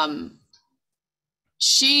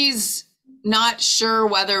 She's not sure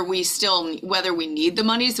whether we need the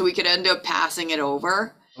money, so we could end up passing it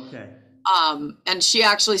over. Okay. And she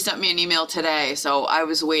actually sent me an email today, so I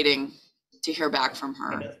was waiting to hear back from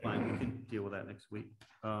her. Okay, that's fine. We can deal with that next week.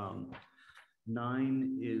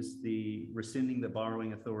 9 is the rescinding the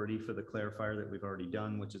borrowing authority for the clarifier that we've already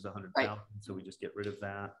done, which is 100,000. Right. So we just get rid of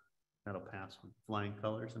that. That'll pass with flying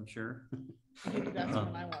colors, I'm sure. Maybe that's the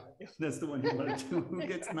one I want to do. That's the one you want to do. Who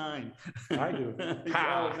gets 9? I do.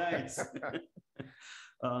 Oh, nice.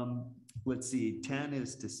 Let's see. 10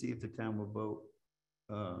 is to see if the town will vote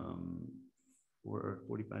for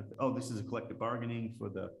 45. Oh, this is a collective bargaining for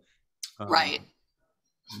the. Right.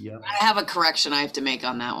 Yeah. I have a correction I have to make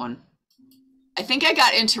on that one. I think I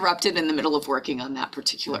got interrupted in the middle of working on that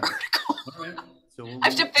particular article. All right. So I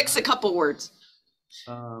have to fix a couple words.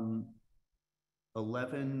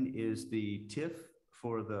 11 is the TIF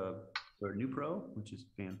for New Pro, which is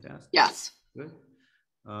fantastic. Yes. Good.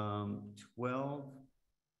 12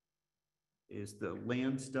 is the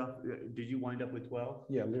land stuff. Did you wind up with 12?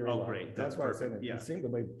 Yeah, Leary. Oh, great. That's why I said it. Yeah. It seemed to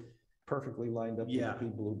be perfectly lined up with the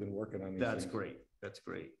people who've been working on these That's things. great. That's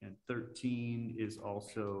great. And 13 is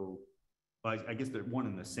also Well, I guess they're one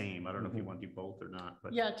and the same. I don't know if you want to do both or not,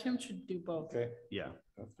 but Yeah, Tim should do both. Okay. yeah,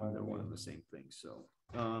 That's fine they're with one me. and the same thing, so.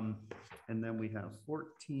 And then we have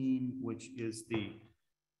 14, which is the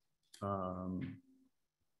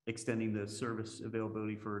extending the service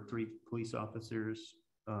availability for 3 police officers.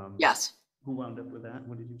 Yes. Who wound up with that?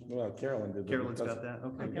 What did you? Well, Carolyn did. Carolyn's got that,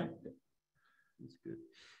 okay. Okay. That's good.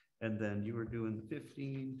 And then you were doing the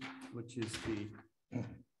 15, which is the,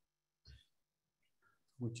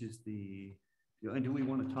 and do we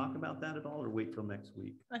want to talk about that at all or wait till next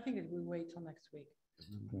week? I think we wait till next week.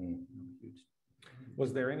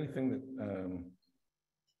 Was there anything that,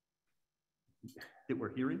 That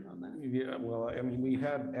we're hearing on that? yeah, well, I mean, we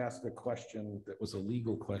had asked a question that was a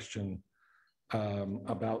legal question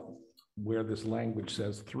about where this language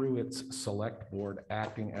says through its select board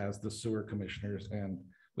acting as the sewer commissioners, and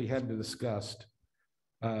we had discussed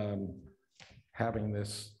having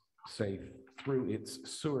this say through its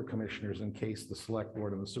sewer commissioners in case the select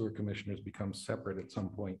board and the sewer commissioners become separate at some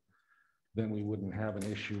point, then we wouldn't have an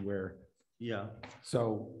issue where. Yeah.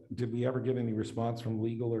 So did we ever get any response from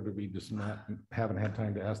legal, or did we just haven't had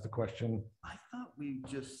time to ask the question? I thought we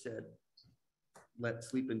just said, let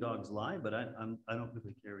sleeping dogs lie, but I don't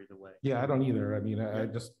really care either way. Yeah, I don't either. I mean, I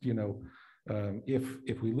just,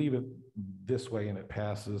 if we leave it this way and it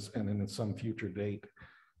passes, and then at some future date,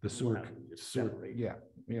 the sewer, yeah,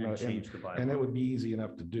 Change the bylaw. and it would be easy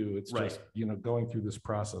enough to do. It's Right. just, going through this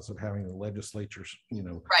process of having the legislatures,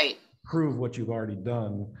 Right. prove what you've already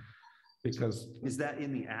done, because, Is that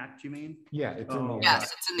in the act, you mean? yeah, it's in the.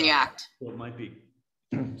 Yes, it's in the act. So it might be.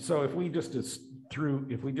 So if we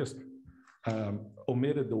just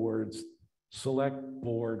omitted the words select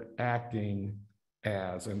board acting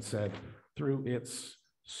as and said through its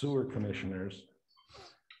sewer commissioners,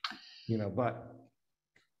 but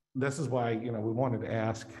this is why, we wanted to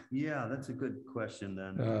ask, Yeah, that's a good question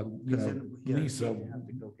then. 'Cause then, Lisa. you have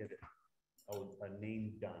to go get a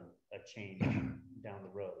name done, a change down the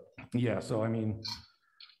road. Yeah, so I mean,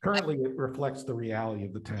 currently it reflects the reality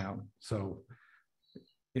of the town. So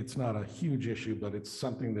it's not a huge issue, but it's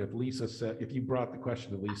something that Lisa said, if you brought the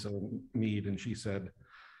question to Lisa Mead and she said,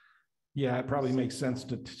 yeah, it probably makes sense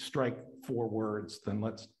to strike 4 words, then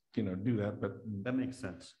let's, do that. But That makes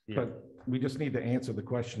sense. Yeah. But we just need to answer the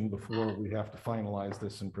question before we have to finalize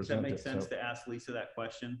this and Does that present make it. sense So- to ask Lisa that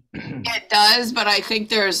question? It does, but I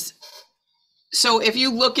think so if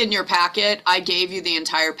you look in your packet, I gave you the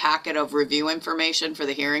entire packet of review information for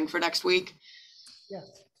the hearing for next week.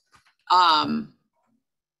 Yes.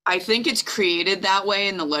 I think it's created that way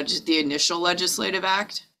in the initial legislative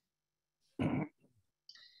act.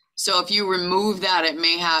 So if you remove that,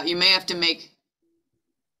 you may have to make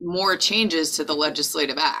more changes to the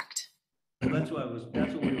legislative act. Well, that's what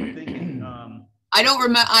we were thinking. I don't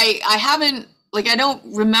remember, I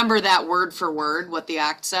don't remember that word for word, what the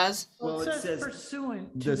act says. Well, Well, it it says says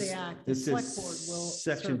pursuant to the act, the This select is board will.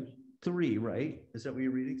 section 3, right? Is that what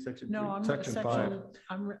you're reading? Section 3? No, I'm Section section,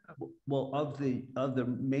 5. Well, of the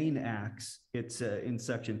main acts, it's in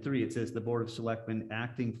section 3, it says the Board of Selectmen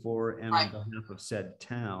acting for and on Right. behalf of said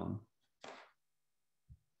town.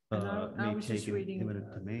 And I May was just take an reading, eminent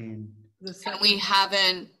domain. the And we section.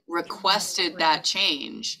 haven't requested that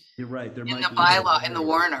change You're right, there in might the be. bylaw, in the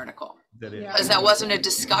warrant article, That it- Yeah. because that wasn't a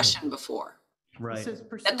discussion before. It Right, says That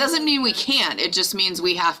pursuant doesn't mean we to- can't. It just means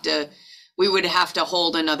we would have to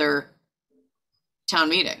hold another town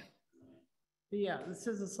meeting. Yeah, it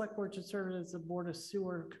says the select board should serve as the board of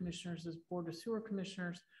sewer commissioners. As board of sewer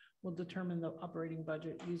commissioners will determine the operating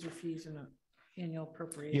budget, user fees, and annual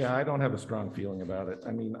appropriation. Yeah, I don't have a strong feeling about it.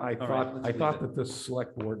 I mean, I right, thought let's leave it. that this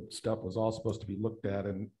select board stuff was all supposed to be looked at,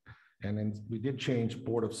 and then we did change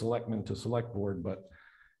Board of Selectmen to Select Board, but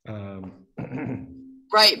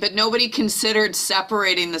Right, but nobody considered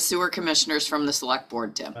separating the sewer commissioners from the select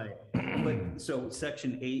board, Tim. right. But so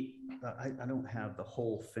section 8, I don't have the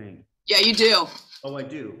whole thing. Yeah, you do. Oh, I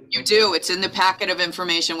do. You do. It's in the packet of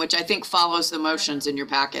information, which I think follows the motions in your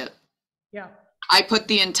packet. Yeah, I put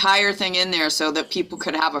the entire thing in there so that people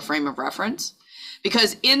could have a frame of reference.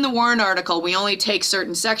 Because in the warrant article, we only take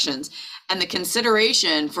certain sections, and the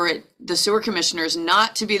consideration for the sewer commissioners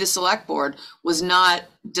not to be the select board was not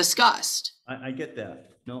discussed. I get that.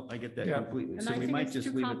 No, I get that Yeah. completely. And So I we think might it's just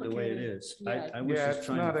too leave it the way it complicated. is. Yeah. I was yeah, just it's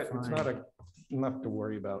trying not, to it's find. not enough to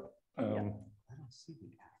worry about. I don't see the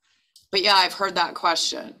act. But yeah, I've heard that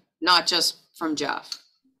question, not just from Jeff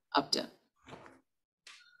Upton.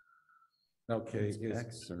 Okay,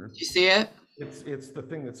 Excerpt. You see it? it's the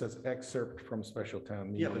thing that says excerpt from special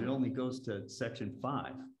town Yeah, but it meeting. only goes to section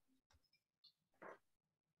 5.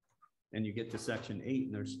 And you get to section 8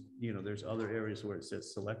 and there's other areas where it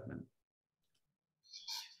says selectmen.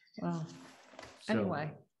 well, So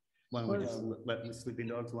Anyway, why don't we just let the sleeping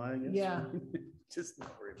dogs lie, I guess? Yeah. Just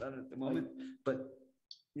not worry about it at the moment, but,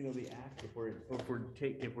 you know, the act, if we're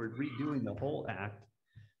redoing the whole act,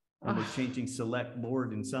 and we're changing select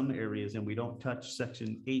board in some areas and we don't touch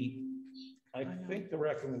section 8. I think the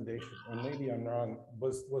recommendation, and maybe I'm wrong,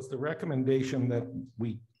 was the recommendation that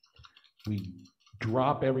we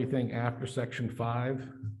drop everything after section 5?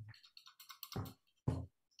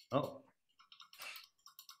 Oh.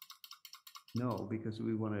 No, because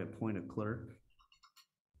we want to appoint a clerk.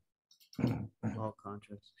 All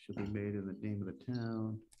contracts should be made in the name of the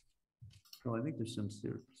town. Oh, I think there's some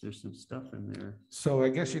stuff in there. So I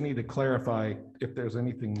guess you need to clarify if there's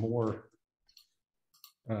anything more.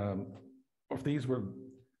 If these were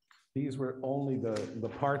only the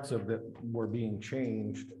parts of that were being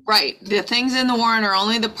changed. Right. The things in the warrant are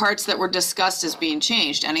only the parts that were discussed as being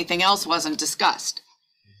changed. Anything else wasn't discussed.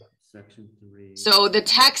 Section 3. So the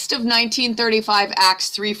text of 1935 Acts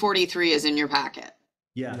 343 is in your packet.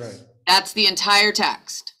 Yes. Right. That's the entire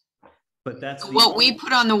text. But that's What we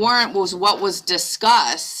put on the warrant was what was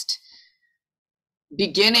discussed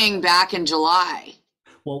beginning back in July.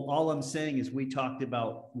 Well, all I'm saying is we talked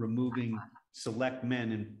about removing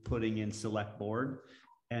selectmen and putting in select board,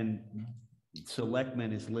 and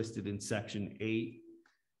selectmen is listed in section 8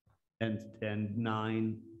 and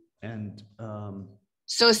 9 and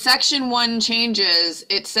So section 1 changes,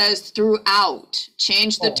 it says throughout,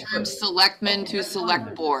 change the term selectmen to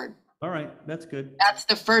select board. all right, that's good. That's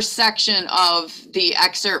the first section of the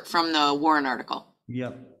excerpt from the warrant article.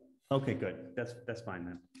 Yep. Okay, good. That's fine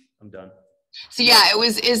then. I'm done. So yeah,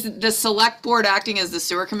 is the select board acting as the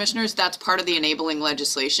sewer commissioners? That's part of the enabling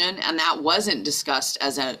legislation, and that wasn't discussed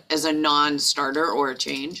as a non-starter or a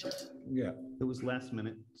change. Yeah. It was last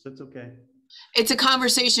minute, so it's okay. It's a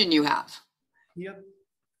conversation you have. Yep.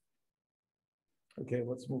 Okay,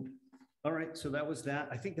 let's move. All right, so that was that.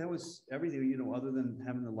 I think that was everything, you know, other than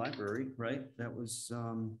having the library, right? That was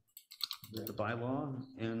the bylaw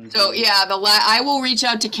and. So yeah, I will reach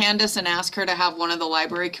out to Candace and ask her to have one of the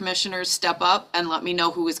library commissioners step up and let me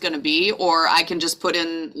know who is going to be, or I can just put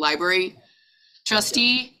in library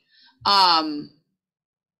trustee. But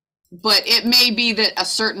it may be that a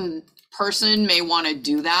certain person may want to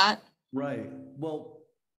do that. Right, well,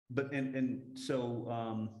 but, and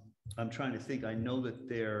so I'm trying to think, I know that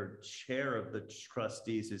their chair of the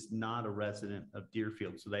trustees is not a resident of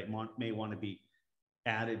Deerfield, so they may want to be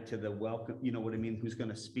added to the welcome, you know what I mean, who's going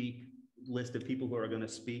to speak, list of people who are going to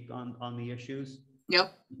speak on the issues.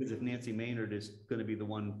 Yep. Because if Nancy Maynard is going to be the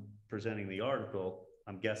one presenting the article,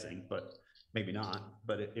 I'm guessing, but maybe not,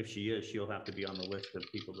 but if she is, she'll have to be on the list of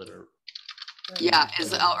people that are. Yeah,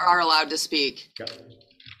 are allowed to speak.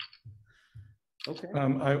 Okay.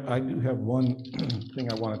 I do have one thing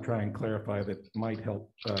I want to try and clarify that might help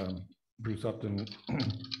Bruce Upton.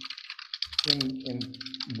 In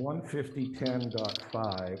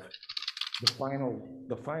 15010.5,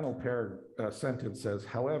 the final sentence says,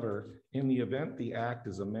 however, in the event the act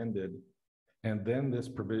is amended, and then this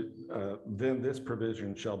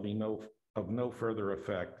provision shall be of no further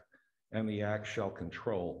effect, and the act shall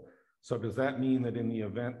control. So does that mean that in the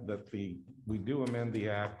event that we do amend the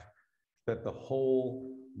act, that the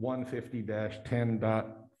whole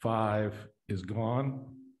 150-10.5 is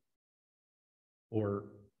gone, or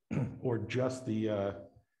just the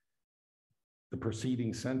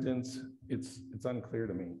preceding sentence? It's unclear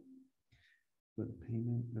to me. For the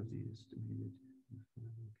payment of the estimated.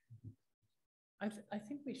 I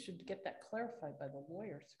think we should get that clarified by the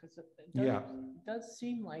lawyers, because it does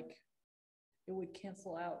seem like it would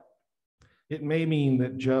cancel out. It may mean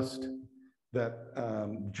that just the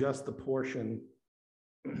portion,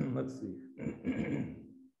 let's see,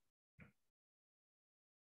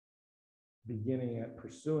 beginning at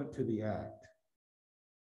pursuant to the act,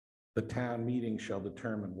 the town meeting shall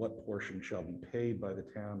determine what portion shall be paid by the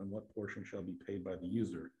town and what portion shall be paid by the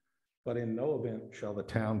user. But in no event shall the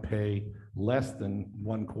town pay less than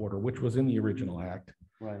 1/4, which was in the original act,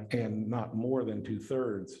 Right. and not more than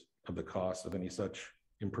 2/3 of the cost of any such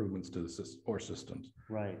improvements to the systems.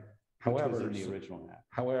 Right. However, in the original act.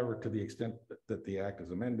 However, to the extent that the act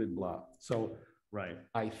is amended, blah. So Right.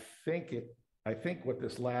 I think what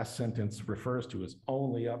this last sentence refers to is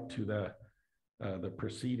only up to the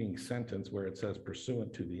preceding sentence where it says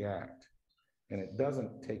pursuant to the act, and it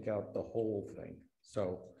doesn't take out the whole thing.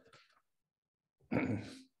 So.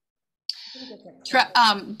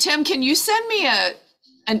 Tim, can you send me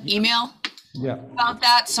an email about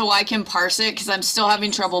that so I can parse it? Because I'm still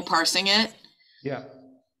having trouble parsing it. Yeah.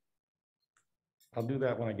 I'll do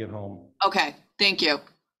that when I get home. Okay, thank you.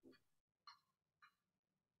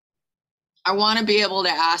 I want to be able to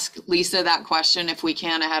ask Lisa that question if we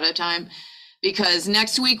can ahead of time, because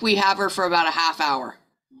next week we have her for about a half hour.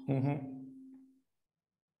 All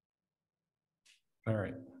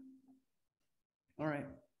right. All right.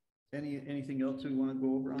 Anything else we want to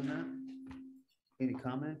go over on that? Any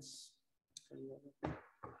comments?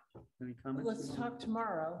 Any comments? Let's talk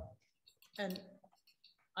tomorrow, and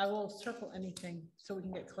I will circle anything so we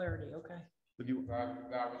can get clarity, okay? Would you?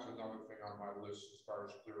 That was another thing on my list as far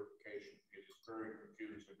as clarification, because it's very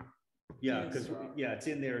confusing. Yeah, because, yeah, it's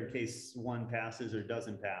in there in case one passes or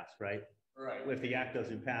doesn't pass, right? Right. If the act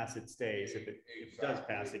doesn't pass, it stays. If it does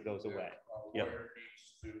pass, it goes away. Yep. Lawyer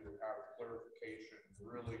needs to have clarification,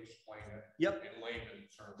 really explain it. Yep. In layman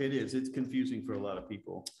terms. It is. It's confusing for a lot of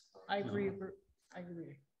people. I agree. I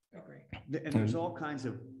agree. And there's all kinds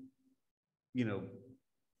of, you know,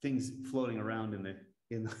 things floating around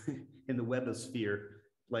in the webosphere,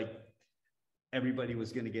 like everybody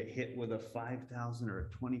was going to get hit with a $5,000 or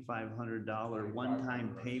a $2,500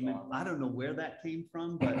 one-time payment. I don't know where that came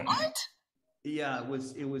from, but What? Yeah,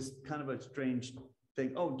 it was kind of a strange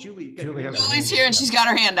thing. Oh, Julie. Julie's here and she's got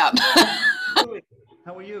her hand up. Julie,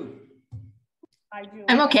 how are you?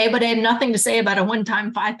 I'm okay, but I had nothing to say about a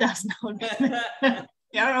one-time $5,000.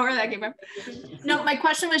 Yeah, I don't know where that came from. No, my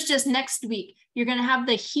question was just next week, you're going to have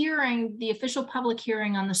the hearing, the official public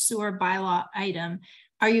hearing on the sewer bylaw item.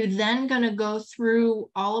 Are you then going to go through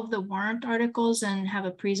all of the warrant articles and have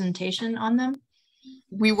a presentation on them?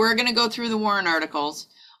 We were going to go through the warrant articles.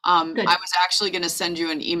 I was actually going to send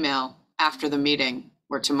you an email after the meeting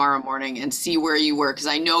or tomorrow morning and see where you were, because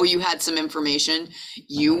I know you had some information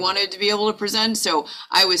you wanted to be able to present. So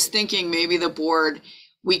I was thinking maybe the board,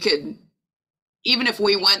 we could, even if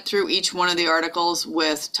we went through each one of the articles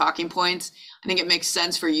with talking points, I think it makes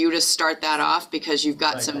sense for you to start that off because you've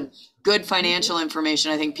got some good financial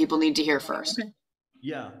information I think people need to hear first.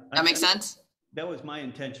 Yeah. That makes sense? That was my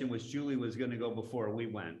intention, was Julie was going to go before we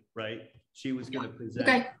went, right? She was going to present.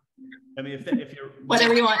 Okay. I mean, if you're.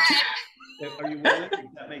 Whatever you want. Are you willing? Does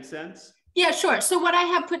that make sense? Yeah, sure. So what I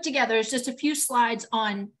have put together is just a few slides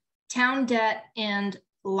on town debt and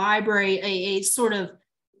library, a sort of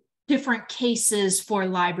different cases for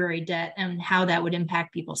library debt and how that would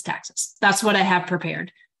impact people's taxes. That's what I have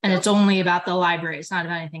prepared. And it's only about the library. It's not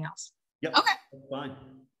about anything else. Yep. Okay. Fine.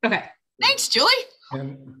 Okay. Thanks, Julie.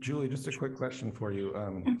 And Julie, just a quick question for you.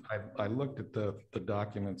 I looked at the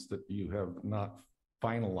documents that you have not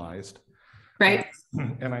finalized. Right.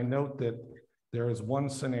 And I note that there is one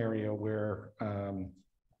scenario where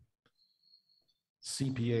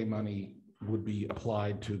CPA money would be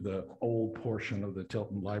applied to the old portion of the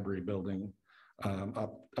Tilton Library building,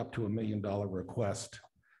 up to $1 million request.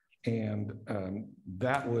 And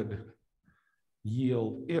that would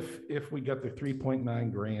yield, if we get the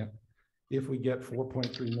 3.9 grant, if we get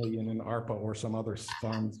 4.3 million in ARPA or some other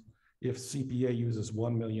funds, if CPA uses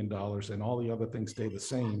 $1 million and all the other things stay the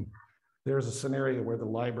same, there's a scenario where the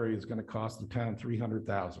library is going to cost the town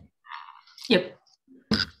 $300,000. Yep.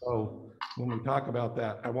 So when we talk about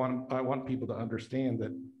that, I want people to understand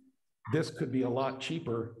that this could be a lot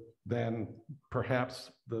cheaper than perhaps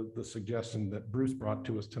the suggestion that Bruce brought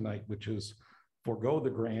to us tonight, which is forego the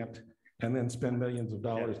grant and then spend millions of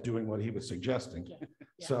dollars doing what he was suggesting.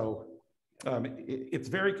 Yeah. So it's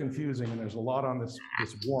very confusing and there's a lot on this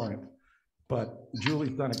warrant, but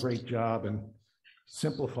Julie's done a great job in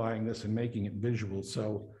simplifying this and making it visual.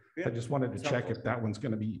 So I just wanted to check if that one's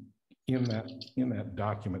going to be in that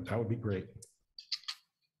document. That would be great.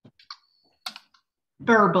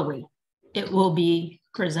 Verbally, it will be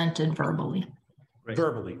presented verbally. Great.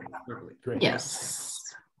 Verbally. Great. Yes.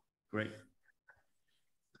 Great.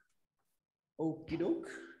 Okie doke.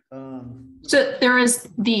 So there is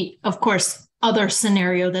of course, other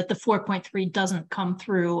scenario that the 4.3 doesn't come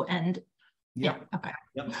through and okay.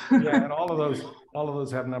 Yep. Yeah, and all of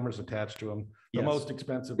those have numbers attached to them. The most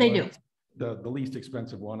expensive they one, do. the least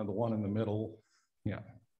expensive one, and the one in the middle. Yeah.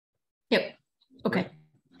 Yep. Okay.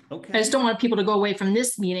 Okay. I just don't want people to go away from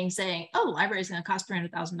this meeting saying, "Oh, the library is going to cost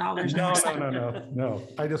 $300,000." No.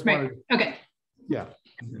 I just wanted. Okay. Yeah.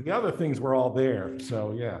 The other things were all there.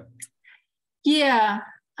 So yeah. Yeah.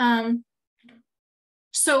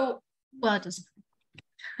 So, well, it doesn't.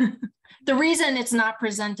 The reason it's not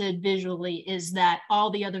presented visually is that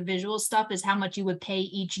all the other visual stuff is how much you would pay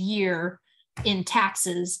each year in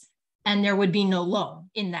taxes, and there would be no loan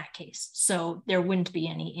in that case. So there wouldn't be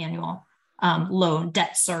any annual loan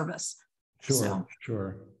debt service.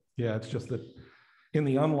 Sure. Yeah, it's just that in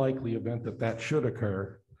the unlikely event that should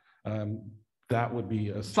occur, that would be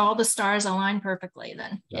if all the stars align perfectly,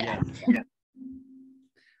 then yeah.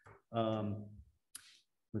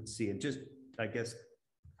 Let's see, and just, I guess,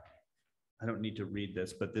 I don't need to read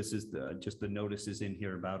this, but this is just the notices in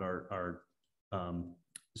here about our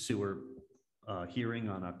sewer hearing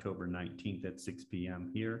on October 19th at 6 p.m.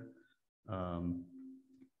 here.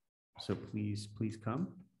 So please come.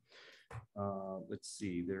 Let's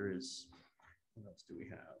see, what else do we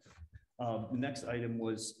have? The next item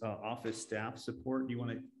was office staff support. Do you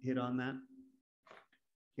want to hit on that,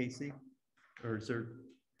 Casey? Or is there,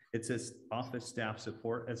 it says office staff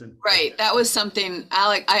support as an. Right, that was something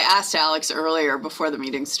I asked Alex earlier before the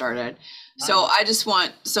meeting started. So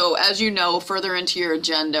so as you know, further into your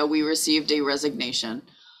agenda, we received a resignation.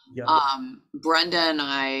 Yeah. Brenda and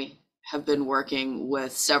I have been working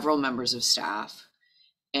with several members of staff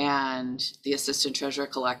and the assistant treasurer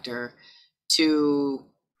collector to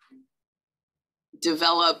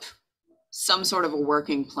develop some sort of a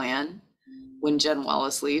working plan when Jen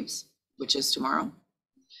Wallace leaves, which is tomorrow,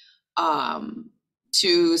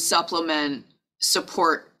 to supplement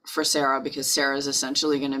support for Sarah, because Sarah's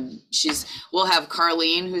essentially we'll have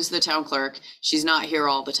Carlene, who's the town clerk. She's not here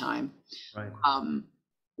all the time. Right.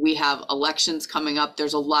 We have elections coming up.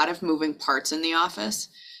 There's a lot of moving parts in the office.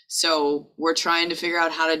 So we're trying to figure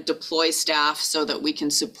out how to deploy staff so that we can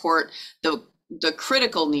support the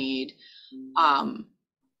critical need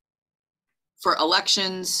for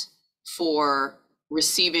elections, for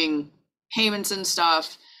receiving payments and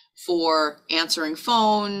stuff, for answering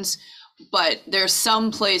phones. But there's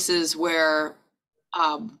some places where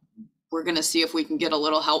we're going to see if we can get a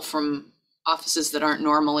little help from offices that aren't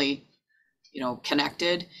normally,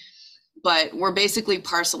 connected. But we're basically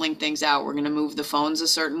parceling things out. We're going to move the phones a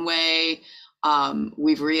certain way.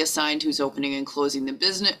 We've reassigned who's opening and closing the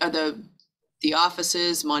business, or the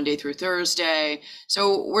offices Monday through Thursday.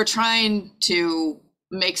 So we're trying to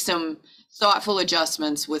make some thoughtful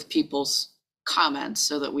adjustments with people's comments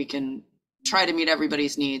so that we can try to meet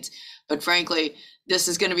everybody's needs. But frankly, this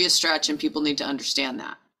is going to be a stretch, and people need to understand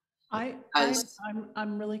that.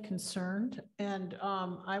 I'm really concerned, and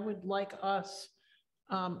I would like us.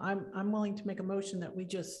 I'm willing to make a motion that we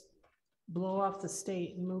just blow off the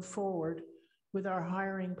state and move forward with our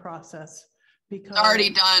hiring process, because It's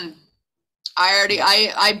already done.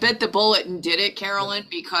 I bit the bullet and did it, Carolyn,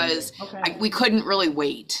 because we couldn't really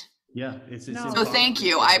wait. Yeah. So thank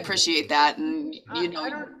you. I appreciate that. And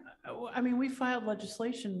I mean, we filed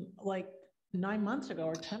legislation like 9 months ago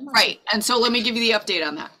or 10 months. Right. And so let me give you the update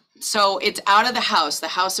on that. So it's out of the House. The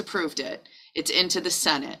House approved it. It's into the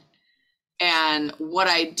Senate. And what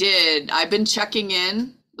I did, I've been checking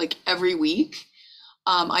in like every week.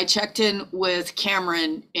 I checked in with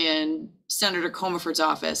Cameron in Senator Comerford's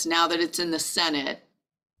office now that it's in the Senate,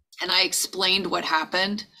 and I explained what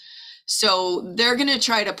happened. So they're going to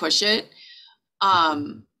try to push it.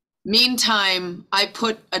 Meantime, I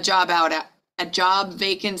put a job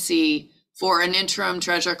vacancy for an interim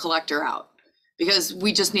treasurer collector out because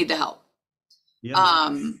we just need the help. Yeah.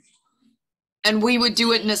 And we would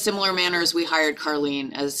do it in a similar manner as we hired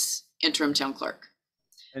Carlene as interim town clerk,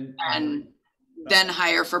 and then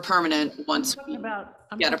hire for permanent once we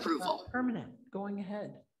get approval. Permanent, going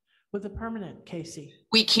ahead with the permanent, Casey.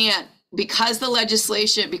 We can't, because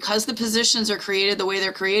the positions are created the way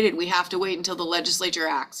they're created. We have to wait until the legislature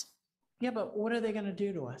acts. Yeah, but what are they going to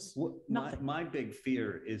do to us? My big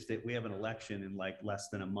fear is that we have an election in like less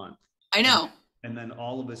than a month. I know. And then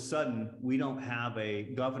all of a sudden, we don't have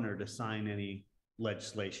a governor to sign any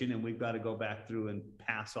legislation, and we've got to go back through and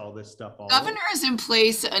pass all this stuff. Governor is in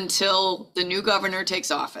place until the new governor takes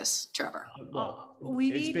office, Trevor.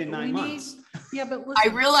 It's been 9 months. Yeah, but listen, I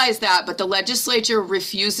realize that, but the legislature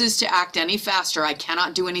refuses to act any faster. I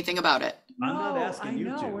cannot do anything about it. I'm not asking you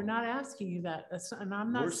to. I know, we're not asking you that. And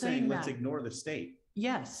I'm not We're saying that. Let's ignore the state.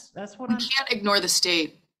 Yes, that's what We can't ignore the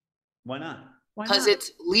state. Why not? Because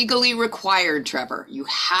it's legally required, Trevor. You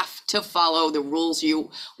have to follow the rules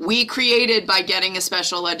we created by getting a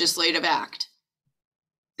special legislative act.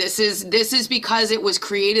 This is because it was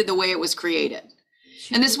created the way it was created.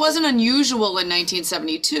 And this wasn't unusual in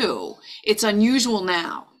 1972. It's unusual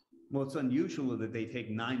now. Well, it's unusual that they take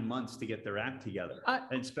 9 months to get their act together,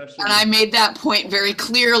 especially. And I made that point very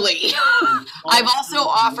clearly. I've also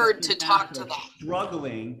offered to talk to them.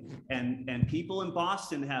 Struggling, and people in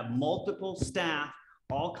Boston have multiple staff,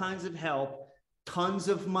 all kinds of help, tons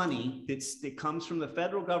of money that comes from the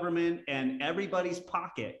federal government, and everybody's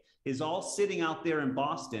pocket is all sitting out there in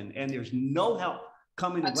Boston, and there's no help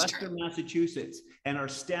coming to Western Massachusetts, and our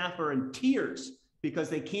staff are in tears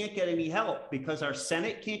because they can't get any help, because our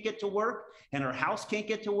Senate can't get to work, and our House can't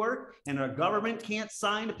get to work, and our government can't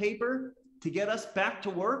sign a paper to get us back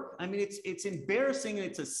to work. I mean, it's embarrassing, and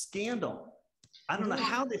it's a scandal. I don't know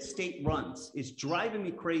how this state runs. It's driving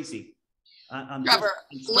me crazy. Trevor,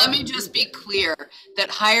 let me just be clear that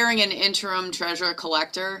hiring an interim treasurer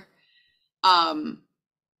collector, that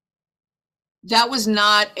was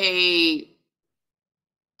not a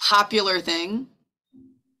popular thing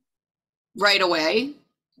right away.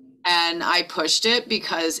 And I pushed it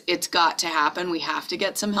because it's got to happen. We have to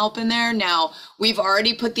get some help in there. Now, we've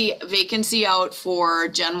already put the vacancy out for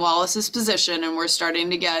Jen Wallace's position, and we're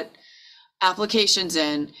starting to get applications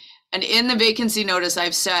in. And in the vacancy notice,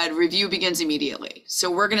 I've said review begins immediately.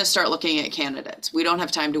 So we're going to start looking at candidates. We don't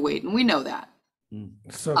have time to wait, and we know that.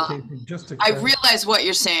 So Casey, just to I realize what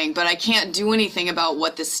you're saying, but I can't do anything about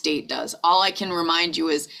what the state does. All I can remind you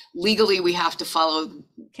is legally we have to follow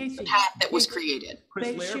the path that was created.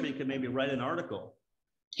 Chris Larrabee could maybe write an article.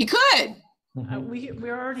 He could.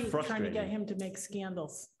 We're already trying to get him to make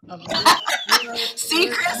scandals. See,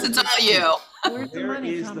 Chris, it's all you. Where's the Where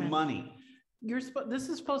money is coming? the money? This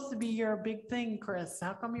is supposed to be your big thing, Chris.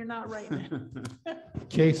 How come you're not writing it?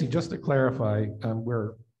 Casey, just to clarify,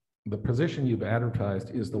 where the position you've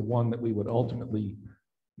advertised is the one that we would ultimately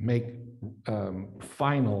make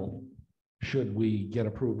final should we get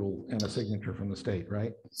approval and a signature from the state,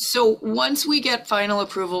 right? So once we get final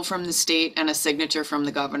approval from the state and a signature from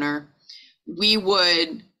the governor, we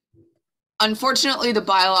would, unfortunately, the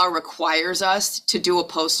bylaw requires us to do a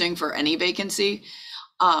posting for any vacancy.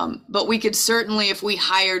 But we could certainly, if we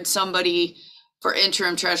hired somebody for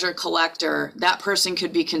interim treasurer collector, that person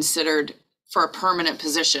could be considered for a permanent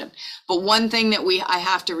position. But one thing that I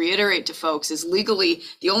have to reiterate to folks is legally,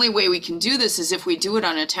 the only way we can do this is if we do it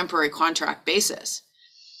on a temporary contract basis.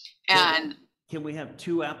 And can we have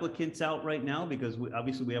 2 applicants out right now? Because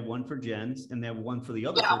obviously we have one for Jen's and they have one for the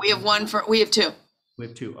other. Yeah, we have 2. We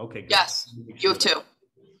have 2. Okay. Good. Yes, you have 2.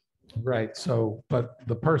 Right. So, but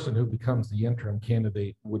the person who becomes the interim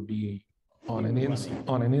candidate would be on an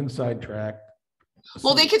inside track.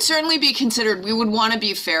 Well, they could certainly be considered. We would want to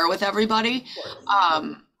be fair with everybody,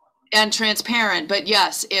 and transparent. But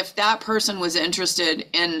yes, if that person was interested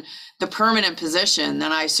in the permanent position,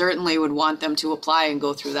 then I certainly would want them to apply and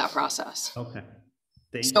go through that process. Okay.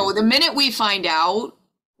 So the minute we find out,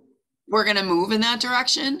 we're going to move in that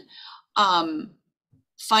direction.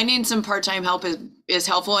 Finding some part-time help is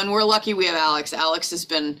helpful, and we're lucky we have Alex. Alex has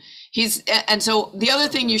been, and so the other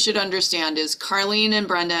thing you should understand is Carlene and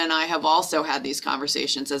Brenda and I have also had these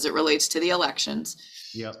conversations as it relates to the elections.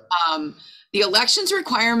 Yep. The elections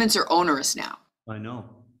requirements are onerous now. I know.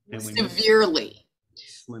 And severely.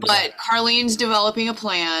 But Carlene's developing a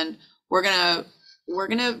plan. We're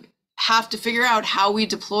gonna have to figure out how we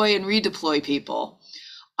deploy and redeploy people.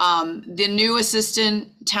 The new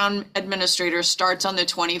assistant town administrator starts on the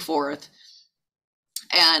 24th.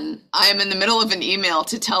 And I'm in the middle of an email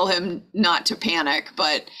to tell him not to panic,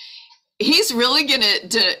 but he's really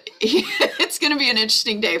it's gonna be an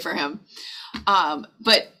interesting day for him.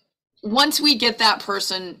 But once we get that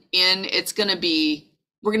person in,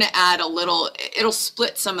 we're gonna add a little, it'll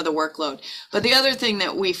split some of the workload. But the other thing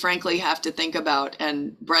that we frankly have to think about,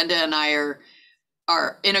 and Brenda and I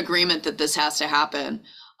are in agreement that this has to happen.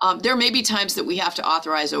 There may be times that we have to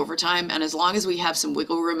authorize overtime, and as long as we have some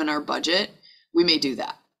wiggle room in our budget, we may do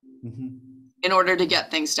that in order to get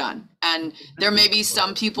things done. And there may be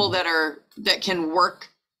some people that can work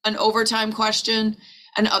an overtime question,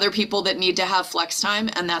 and other people that need to have flex time,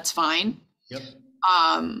 and that's fine. Yep.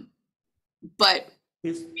 But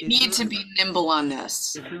we need to be nimble on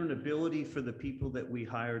this. Is there an ability for the people that we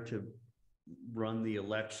hire to run the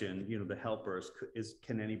election, the helpers,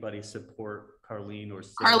 can anybody support Carlene or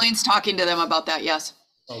Sarah? Carlene's talking to them about that, yes.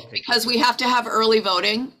 Okay. Because we have to have early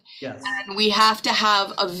voting. Yes. And we have to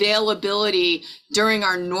have availability during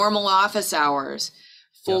our normal office hours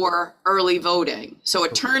for early voting. So a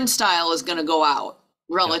turnstile is going to go out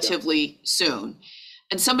relatively soon.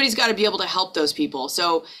 And somebody's got to be able to help those people.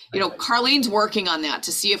 So, Carlene's working on that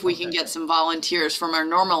to see if we can get some volunteers from our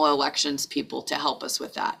normal elections people to help us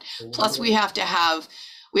with that. Plus we have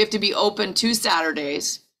to be open 2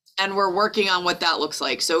 Saturdays, and we're working on what that looks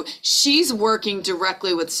like. So she's working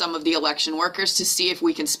directly with some of the election workers to see if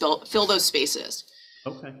we can fill those spaces.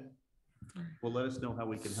 Okay. Well, let us know how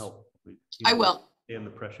we can help. I will. And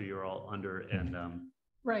the pressure you're all under, and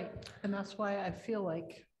right. And that's why I feel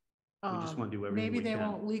like we just want to do everything maybe we they can.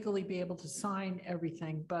 won't legally be able to sign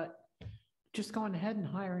everything, but just going ahead and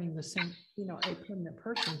hiring the same, a permanent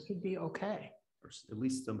person should be okay. Or at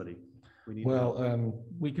least somebody.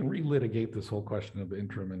 We can relitigate this whole question of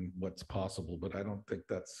interim and what's possible, but I don't think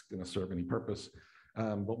that's going to serve any purpose.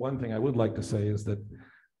 But one thing I would like to say is that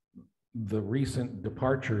the recent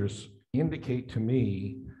departures indicate to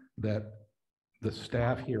me that the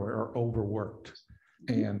staff here are overworked,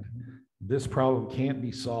 and this problem can't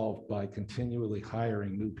be solved by continually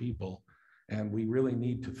hiring new people. And we really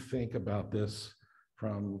need to think about this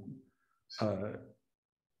from a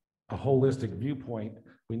holistic viewpoint.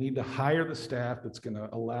 We need to hire the staff that's going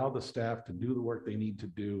to allow the staff to do the work they need to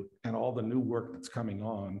do and all the new work that's coming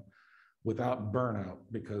on without burnout,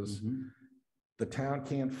 because the town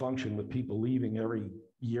can't function with people leaving every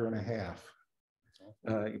year and a half.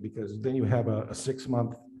 Because then you have a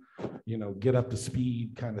 6-month, get up to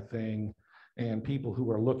speed kind of thing. And people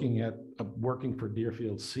who are looking at working for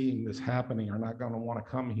Deerfield, seeing this happening, are not going to want to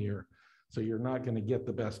come here. So you're not going to get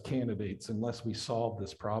the best candidates unless we solve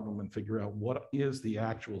this problem and figure out what is the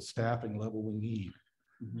actual staffing level we need.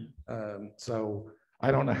 So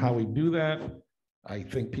I don't know how we do that. I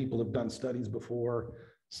think people have done studies before.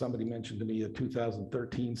 Somebody mentioned to me a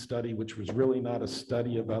 2013 study, which was really not a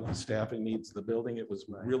study about the staffing needs of the building. It was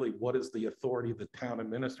really, what is the authority the town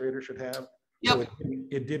administrator should have? Yep. So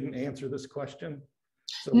it didn't answer this question.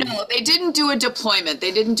 So no, they didn't do a deployment.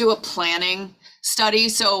 They didn't do a planning study.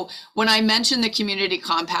 So when I mentioned the community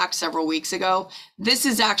compact several weeks ago, this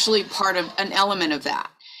is actually part of an element of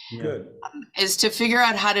that. Good. Is to figure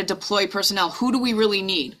out how to deploy personnel. Who do we really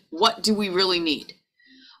need? What do we really need?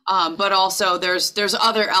 But also there's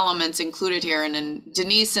other elements included here. And then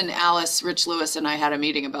Denise and Alice, Rich Lewis and I had a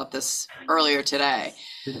meeting about this earlier today.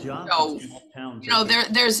 So,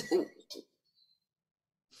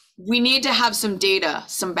 we need to have some data,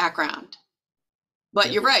 some background.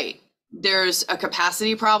 But you're right. There's a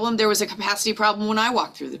capacity problem. There was a capacity problem when I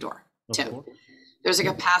walked through the door, too. There's a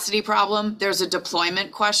capacity problem. There's a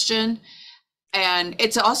deployment question. And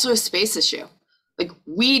it's also a space issue. Like,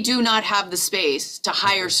 we do not have the space to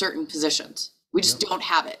hire certain positions. We just don't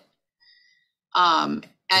have it. And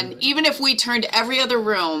even if we turned every other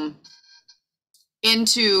room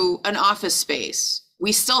into an office space,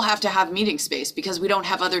 we still have to have meeting space because we don't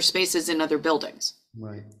have other spaces in other buildings.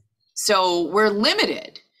 Right. So we're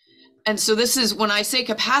limited. And so this is, when I say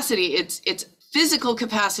capacity, it's physical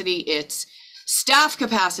capacity, it's staff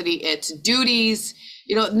capacity, it's duties,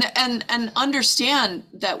 and understand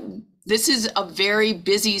that this is a very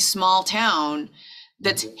busy small town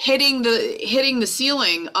that's hitting the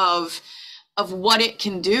ceiling of what it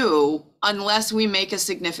can do unless we make a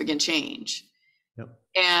significant change. Yep.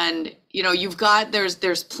 And you've got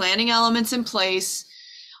there's planning elements in place,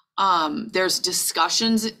 there's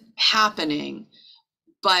discussions happening,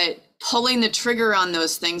 but pulling the trigger on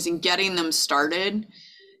those things and getting them started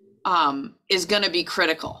is going to be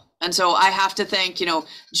critical. And so I have to thank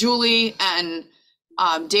Julie and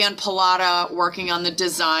Dan Pilata working on the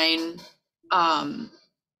design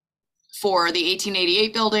for the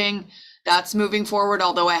 1888 building. That's moving forward,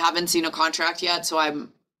 although I haven't seen a contract yet. So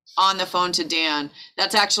I'm on the phone to Dan.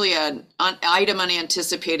 That's actually an item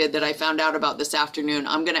unanticipated that I found out about this afternoon.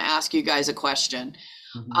 I'm going to ask you guys a question,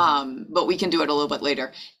 but we can do it a little bit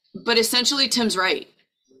later. But essentially, Tim's right.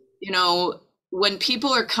 When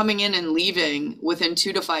people are coming in and leaving within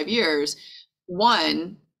 2 to 5 years,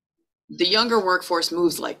 one, the younger workforce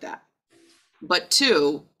moves like that. But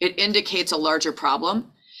two, it indicates a larger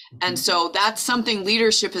problem. And so that's something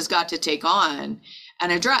leadership has got to take on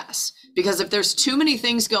and address, because if there's too many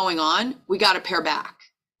things going on, we got to pare back.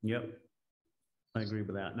 Yep. I agree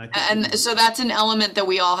with that. And so that's an element that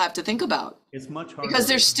we all have to think about. It's much harder. Because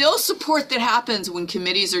there's still support that happens when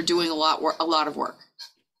committees are doing a lot of work.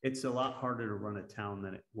 It's a lot harder to run a town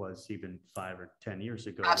than it was even 5 or 10 years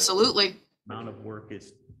ago. Absolutely. The amount of work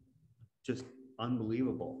is just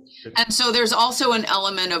unbelievable. And so there's also an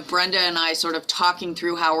element of Brenda and I sort of talking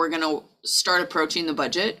through how we're going to start approaching the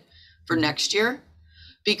budget for next year,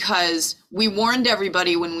 because we warned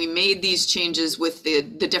everybody when we made these changes with the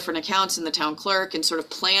different accounts and the town clerk and sort of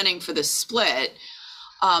planning for this split,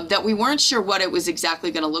 that we weren't sure what it was exactly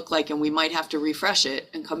going to look like, and we might have to refresh it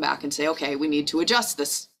and come back and say, okay, we need to adjust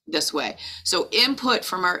this way. So input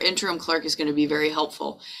from our interim clerk is going to be very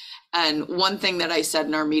helpful. And one thing that I said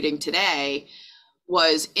in our meeting today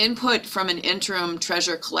was input from an interim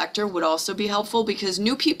treasurer collector would also be helpful, because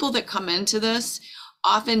new people that come into this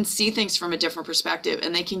often see things from a different perspective,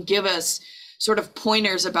 and they can give us sort of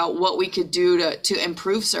pointers about what we could do to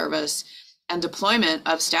improve service and deployment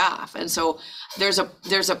of staff. And so there's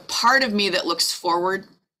a part of me that looks forward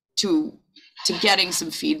to getting some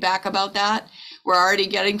feedback about that. We're already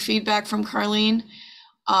getting feedback from Carlene.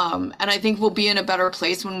 And I think we'll be in a better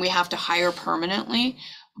place when we have to hire permanently,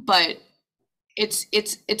 but it's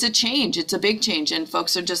a change. It's a big change, and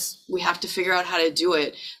folks we have to figure out how to do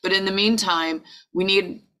it. But in the meantime, we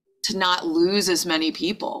need to not lose as many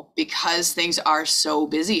people because things are so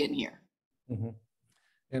busy in here.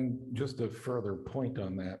 And just a further point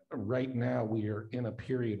on that, right now we are in a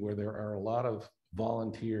period where there are a lot of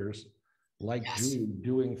volunteers like Julie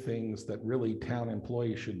doing things that really town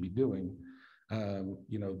employees should be doing.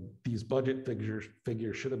 You know, these budget figures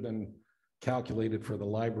should have been calculated for the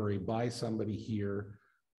library by somebody here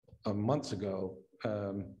months ago.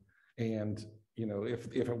 And, you know, if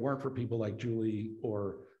it weren't for people like Julie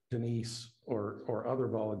or Denise or other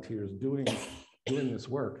volunteers doing this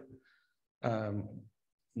work,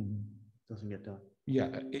 doesn't get done. Yeah,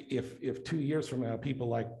 if 2 years from now people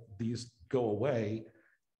like these go away,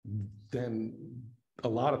 then a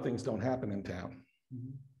lot of things don't happen in town.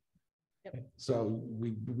 Yep. So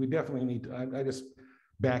we definitely need to, I just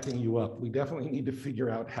backing you up. We definitely need to figure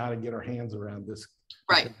out how to get our hands around this.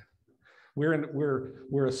 Right.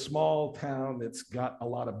 We're a small town that's got a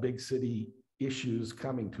lot of big city issues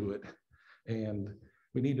coming to it, and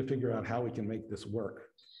we need to figure out how we can make this work.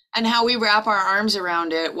 And how we wrap our arms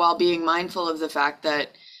around it while being mindful of the fact that,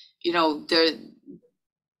 you know, they're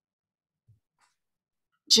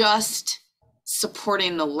just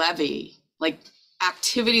supporting the levy, like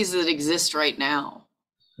activities that exist right now.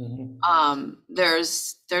 Mm-hmm.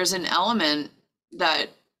 There's an element that,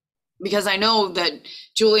 because I know that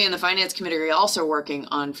Julie and the finance committee are also working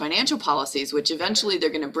on financial policies, which eventually they're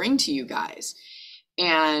going to bring to you guys.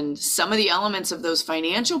 And some of the elements of those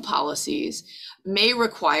financial policies may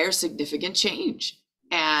require significant change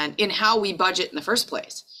and in how we budget in the first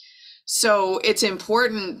place. So it's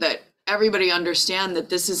important that everybody understand that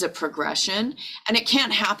this is a progression and it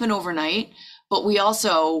can't happen overnight, but we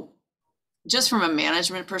also, just from a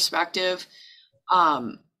management perspective,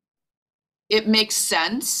 it makes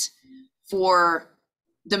sense for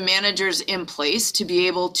the managers in place to be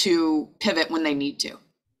able to pivot when they need to.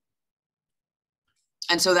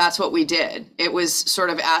 And so that's what we did. It was sort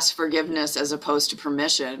of ask forgiveness as opposed to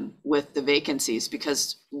permission with the vacancies,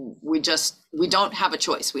 because we don't have a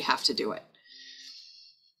choice. We have to do it.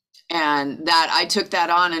 And that I took that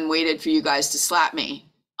on and waited for you guys to slap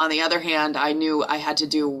me. On the other hand, I knew I had to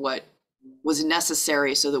do what was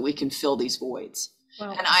necessary so that we can fill these voids.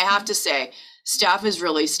 Well, and I have to say, staff has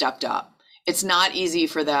really stepped up. It's not easy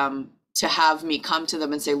for them to have me come to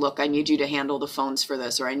them and say, look, I need you to handle the phones for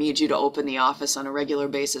this, or I need you to open the office on a regular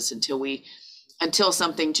basis until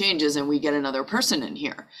something changes and we get another person in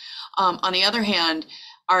here. On the other hand,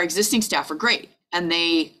 our existing staff are great and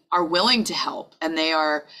they are willing to help, and they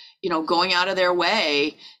are, you know, going out of their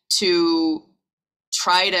way to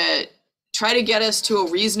try to get us to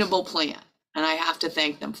a reasonable plan. And I have to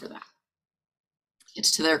thank them for that.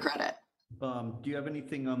 It's to their credit. Do you have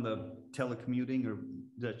anything on the telecommuting, or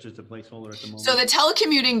that's just a placeholder at the moment? So the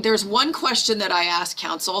telecommuting, there's one question that I asked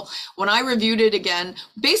council when I reviewed it again.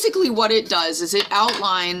 Basically what it does is it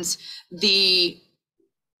outlines the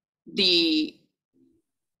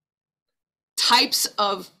types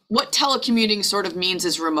of what telecommuting sort of means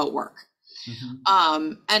is remote work.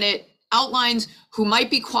 Mm-hmm. And it outlines who might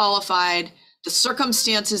be qualified, the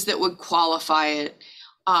circumstances that would qualify it.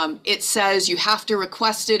 It says you have to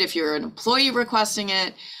request it if you're an employee requesting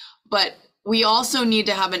it, but we also need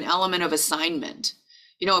to have an element of assignment.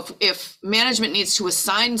 You know, if management needs to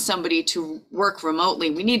assign somebody to work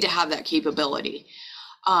remotely, we need to have that capability.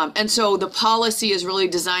 And so the policy is really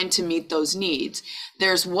designed to meet those needs.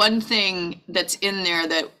 There's one thing that's in there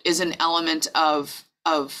that is an element of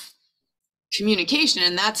communication,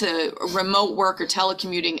 and that's a remote work or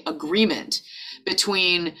telecommuting agreement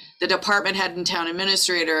between the department head and town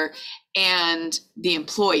administrator and the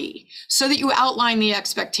employee, so that you outline the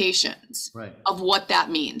expectations of what that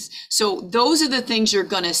means. So those are the things you're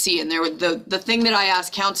going to see. And there, the thing that I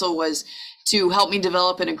asked council was to help me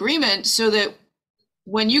develop an agreement so that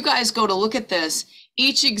when you guys go to look at this,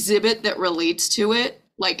 each exhibit that relates to it,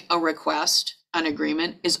 like a request, an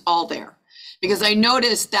agreement, is all there. Because I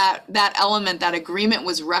noticed that that element, that agreement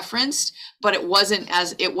was referenced, but it wasn't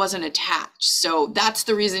attached. So that's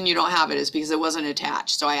the reason you don't have it, is because it wasn't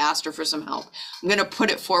attached. So I asked her for some help. I'm going to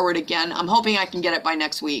put it forward again. I'm hoping I can get it by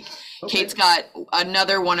next week. Okay. Kate's got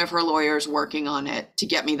another one of her lawyers working on it to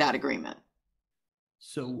get me that agreement.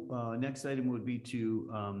 So next item would be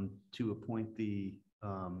to appoint the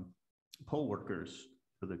poll workers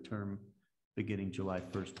for the term beginning July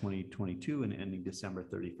 1st, 2022 and ending December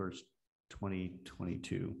 31st,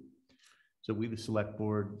 2022. So we, the select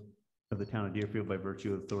board of the town of Deerfield, by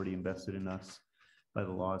virtue of authority invested in us by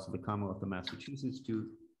the laws of the Commonwealth of Massachusetts, do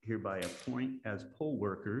hereby appoint as poll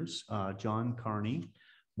workers John Carney,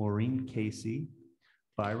 Maureen Casey,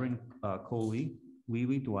 Byron Coley,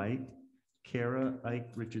 Lily Dwight, Kara Ike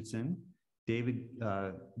Richardson, David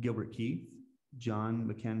Gilbert Keith, John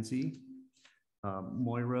McKenzie,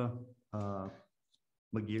 Moira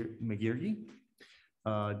McGeary,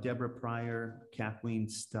 Deborah Pryor, Kathleen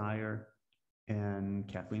Steyer, and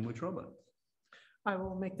Kathleen Wetruba. I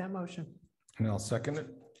will make that motion. And I'll second it.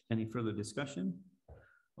 Any further discussion?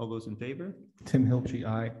 All those in favor? Tim Hilchi,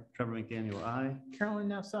 aye. Trevor McDaniel, aye. Carolyn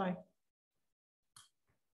Ness, aye.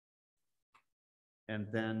 And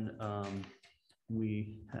then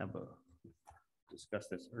we have discussed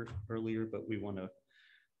this earlier, but we want to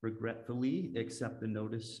regretfully accept the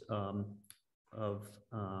notice of,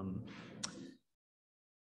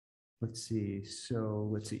 let's see.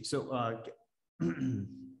 So start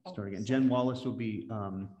again. Jen Wallace will be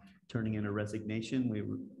turning in a resignation. We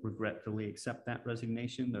regretfully accept that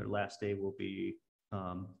resignation. Their last day will be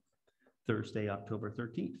Thursday, October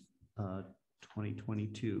 13th,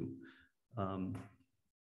 2022.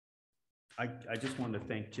 I just wanted to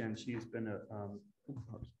thank Jen. She has been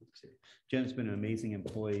Jen's been an amazing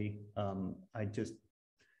employee. I just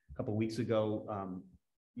a couple of weeks ago,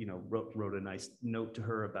 wrote a nice note to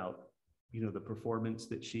her about, the performance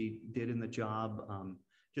that she did in the job,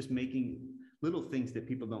 just making little things that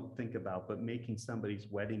people don't think about, but making somebody's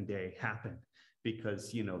wedding day happen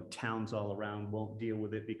because, towns all around won't deal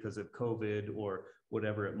with it because of COVID or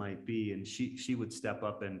whatever it might be. And she would step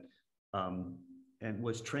up and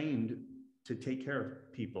was trained to take care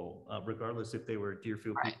of people, regardless if they were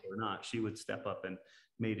Deerfield people or not. She would step up and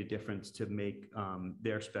made a difference to make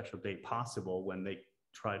their special day possible when they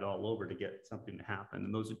tried all over to get something to happen.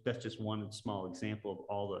 And that's just one small example of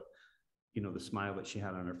all the, the smile that she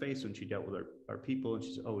had on her face when she dealt with our people. And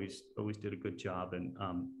she's always did a good job, and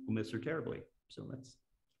we'll miss her terribly. So that's.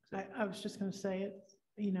 I was just going to say it,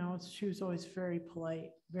 she was always very polite,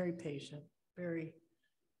 very patient, very,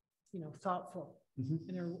 thoughtful.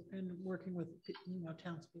 And working with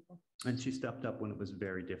townspeople. And she stepped up when it was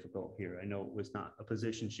very difficult here. I know it was not a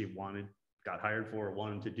position she got hired for or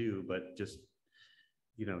wanted to do, but just,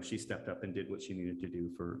 she stepped up and did what she needed to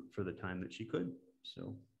do for the time that she could.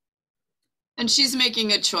 So. And she's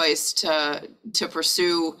making a choice to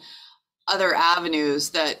pursue other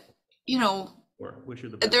avenues that, Or wish her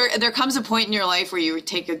the best. There comes a point in your life where you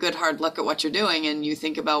take a good hard look at what you're doing and you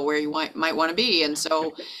think about where you might want to be. And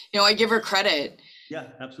so, I give her credit. Yeah,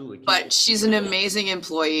 absolutely. But she's an amazing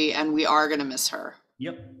employee and we are going to miss her.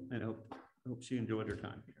 Yep. And I hope she enjoyed her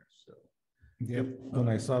time here. So. Yep. When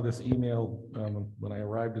I saw this email, when I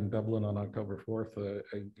arrived in Dublin on October 4th,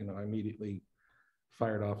 I immediately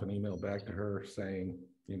fired off an email back to her saying,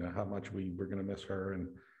 how much we were going to miss her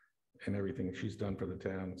and everything she's done for the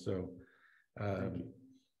town. So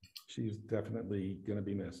she's definitely going to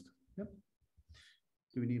be missed. Yep.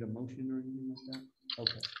 Do we need a motion or anything like that?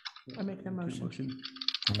 Okay. I make the motion.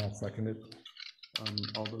 And I'll second it.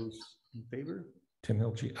 All those in favor? Tim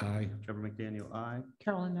Hilchi, aye. Trevor McDaniel, aye.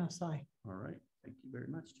 Carolyn Ness, aye. All right. Thank you very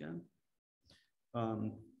much, Jen.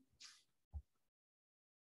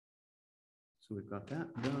 So we've got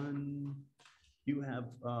that done. You have,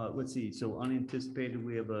 let's see, so unanticipated,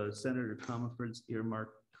 we have a Senator Comerford's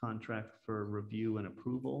earmark contract for review and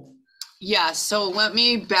approval. Yeah, so let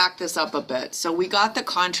me back this up a bit. So we got the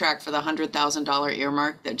contract for the $100,000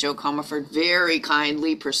 earmark that Joe Comerford very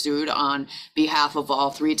kindly pursued on behalf of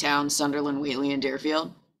all three towns, Sunderland, Whately, and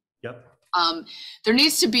Deerfield. Yep. There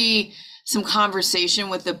needs to be some conversation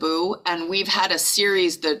with the BOO, and we've had a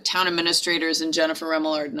series, the town administrators and Jennifer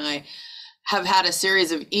Remillard and I have had a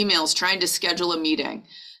series of emails trying to schedule a meeting.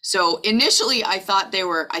 So initially I thought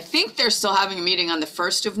I think they're still having a meeting on the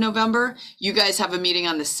 1st of November. You guys have a meeting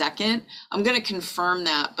on the 2nd. I'm going to confirm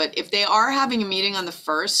that. But if they are having a meeting on the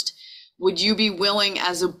 1st, would you be willing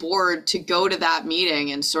as a board to go to that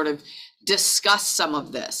meeting and sort of discuss some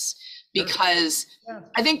of this? Because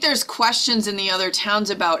I think there's questions in the other towns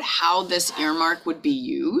about how this earmark would be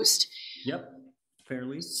used. Yep.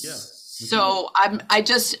 Fairly. Yeah. So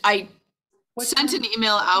I sent an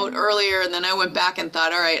email out earlier and then I went back and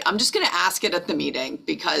thought, all right, I'm just going to ask it at the meeting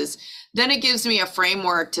because then it gives me a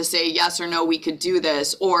framework to say yes or no, we could do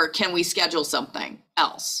this, or can we schedule something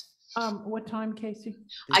else? What time, Casey?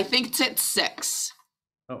 I think it's at 6.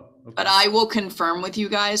 Oh, okay. But I will confirm with you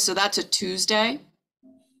guys. So that's a Tuesday.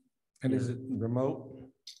 And is it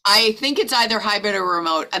remote? I think it's either hybrid or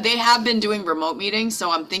remote. They have been doing remote meetings,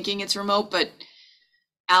 so I'm thinking it's remote, but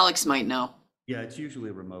Alex might know. Yeah, it's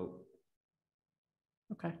usually remote.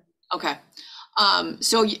 Okay.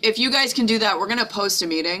 So if you guys can do that, we're going to post a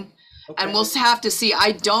meeting and we'll have to see.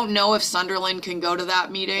 I don't know if Sunderland can go to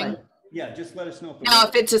that meeting. Right. Yeah, just let us know. Now,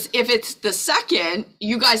 if it's the 2nd,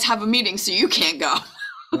 you guys have a meeting, so you can't go.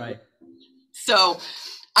 Right. So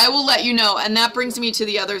I will let you know. And that brings me to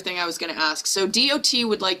the other thing I was going to ask. So DOT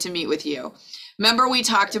would like to meet with you. Remember we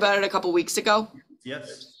talked about it a couple weeks ago?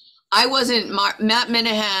 Yes. I wasn't, Matt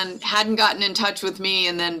Minahan hadn't gotten in touch with me,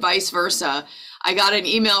 and then vice versa. I got an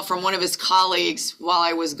email from one of his colleagues while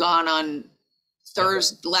I was gone on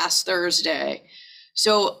last Thursday.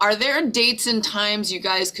 So are there dates and times you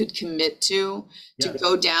guys could commit to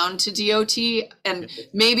go down to DOT? And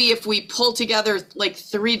maybe if we pull together like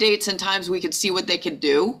 3 dates and times, we could see what they could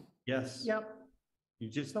do? Yes. Yep. You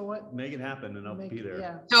just make it happen and I'll be there.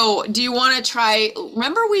 Yeah. So do you want to try,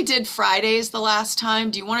 remember we did Fridays the last time?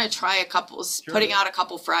 Do you want to try putting out a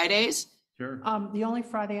couple Fridays? Sure. The only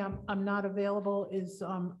Friday I'm not available is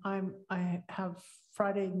I have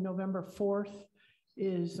Friday, November 4th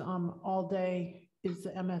is all day is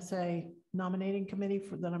the MSA nominating committee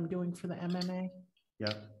that I'm doing for the MMA.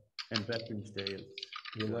 Yeah. And Veterans Day is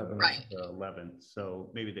the 11th. Right. 11th.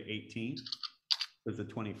 So maybe the 18th. Because the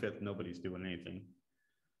 25th, nobody's doing anything.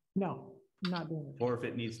 No, I'm not doing it. Or if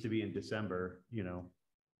it needs to be in December, you know.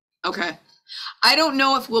 Okay. I don't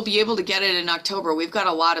know if we'll be able to get it in October. We've got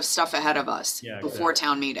a lot of stuff ahead of us before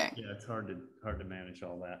town meeting. Yeah, it's hard to manage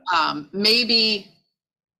all that. Maybe.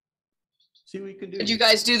 See what we can do. Could you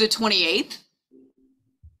guys do the 28th?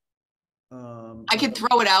 I could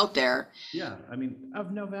throw it out there. Yeah, I mean.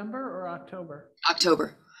 Of November or October?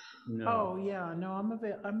 October. No. Oh, yeah, no,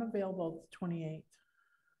 I'm available the 28th.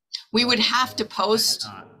 We would have to post.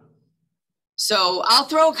 So I'll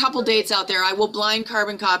throw a couple dates out there. I will blind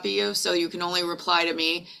carbon copy you so you can only reply to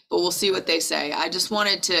me, but we'll see what they say. I just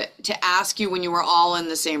wanted to ask you when you were all in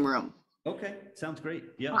the same room. Okay, sounds great.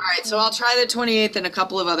 Yeah. All right, so I'll try the 28th and a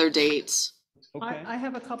couple of other dates. Okay. I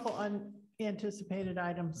have a couple unanticipated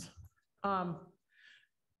items. I'm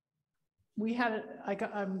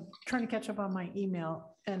trying to catch up on my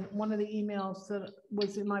email, and one of the emails that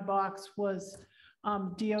was in my box was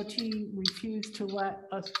DOT refused to let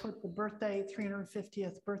us put the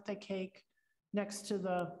 350th birthday cake next to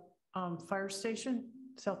the fire station,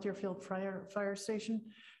 South Deerfield Fire Station,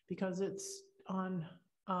 because it's on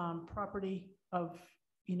property of,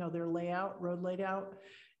 their road layout.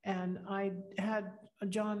 And I had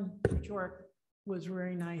John York was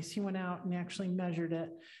very nice. He went out and actually measured it,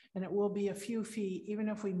 and it will be a few feet. Even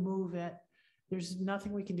if we move it, there's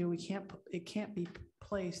nothing we can do. It can't be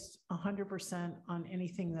placed 100% on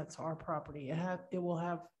anything that's our property. It will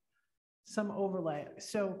have some overlay.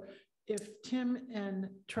 So if Tim and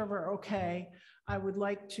Trevor are okay, I would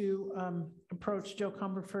like to approach Joe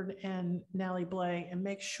Cumberford and Nally Blay and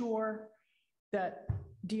make sure that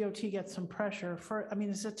DOT gets some pressure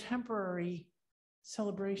it's a temporary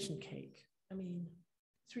celebration cake.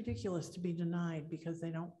 It's ridiculous to be denied because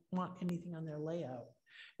they don't want anything on their layout.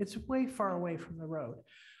 It's way far away from the road.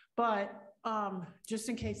 But just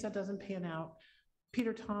in case that doesn't pan out,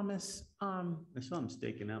 Peter Thomas. I saw him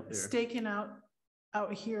staking out there. Staking out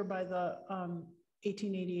here by the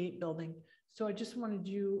 1888 building. So I just wanted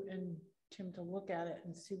you and Tim to look at it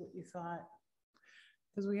and see what you thought.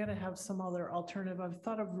 Because we got to have some other alternative. I've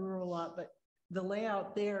thought of rural lot, but the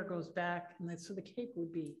layout there goes back, and so the cake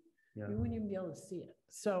would be. Yeah. You wouldn't even be able to see it.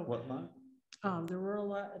 So what lot? The rural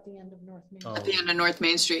lot at the end of North Main. Oh, at the end of North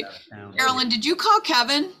Main Street. Carolyn, did you call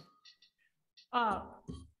Kevin?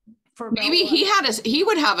 Maybe he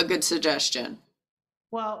would have a good suggestion.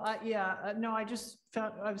 Well, no, I just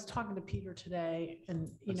found I was talking to Peter today, and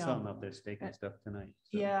I saw him out there staking stuff tonight.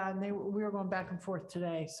 So. Yeah, and we were going back and forth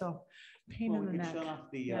today. So pain in the neck. Shut off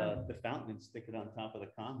the fountain and stick it on top of the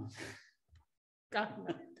common.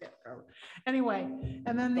 Anyway,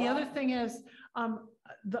 and then the other thing is,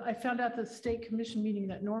 I found out the state commission meeting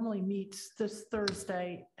that normally meets this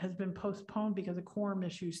Thursday has been postponed because of quorum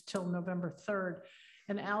issues till November 3rd.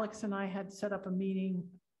 And Alex and I had set up a meeting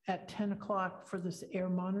at 10 o'clock for this air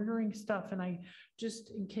monitoring stuff. And I just,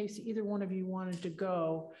 in case either one of you wanted to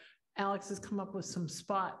go, Alex has come up with some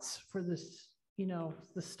spots for this,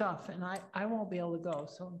 the stuff, and I won't be able to go.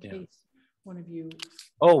 So in case one of you.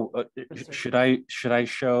 Should I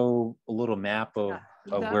show a little map of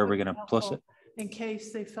where we're going to place it? In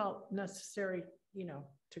case they felt necessary,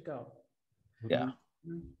 to go. Yeah.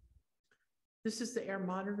 This is the air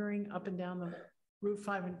monitoring up and down the Route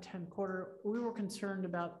 5 and 10 corridor. We were concerned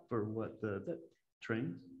about. For what, the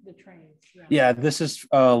trains? The trains, yeah. This is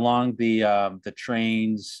along the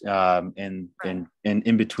trains in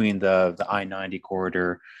between the I-90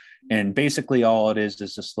 corridor. And basically all it is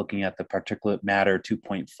just looking at the particulate matter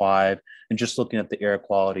 2.5 and just looking at the air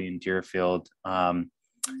quality in Deerfield. And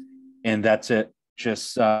that's it,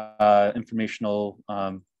 just informational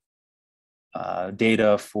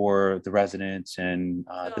data for the residents. And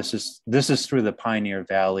this is through the Pioneer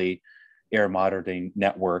Valley Air Monitoring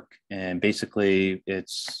Network. And basically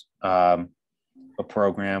it's a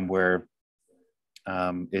program where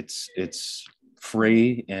it's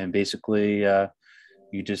free, and basically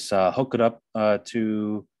you just hook it up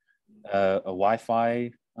to a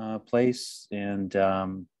Wi-Fi place, and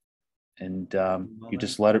you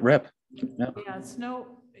just let it rip. Yep. Yeah, it's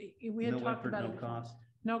we had No talked effort, about no it. cost.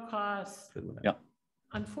 No cost. Yeah.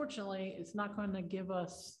 Unfortunately, it's not going to give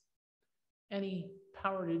us any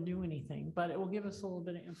power to do anything, but it will give us a little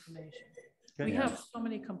bit of information. Okay. We have so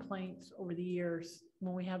many complaints over the years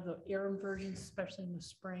when we have the air inversions, especially in the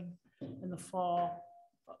spring and the fall,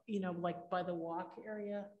 you know, like by the walk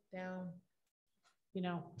area down, you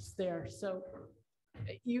know, it's there. So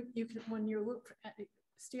you can, when you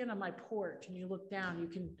stand on my porch and you look down, you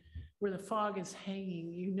can, where the fog is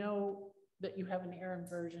hanging, you know that you have an air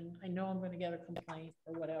inversion. I know I'm going to get a complaint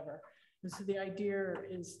or whatever. And so the idea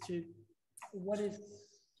is to, what is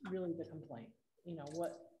really the complaint? You know,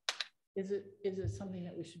 what is it? Is it something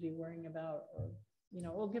that we should be worrying about? Or, you know,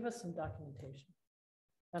 it'll give us some documentation.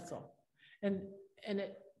 That's all. And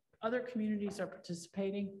other communities are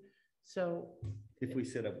participating. So if we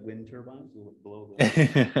set up wind turbines, will it blow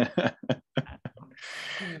the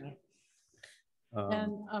anyway.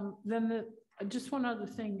 Then just one other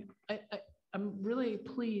thing. I'm really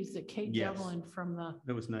pleased that Kate Devlin from the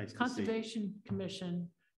that was nice Conservation Commission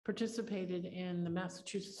participated in the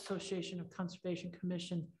Massachusetts Association of Conservation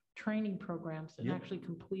Commission training programs and actually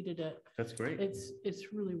completed it. That's great.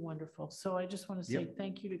 It's really wonderful. So I just want to say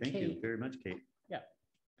thank you to Kate. Thank you very much, Kate. Yeah.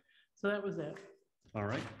 So that was it. All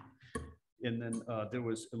right. And then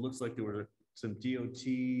it looks like there were some DOT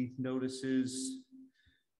notices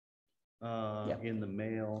in the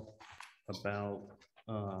mail about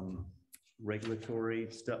regulatory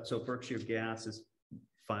stuff. So Berkshire Gas is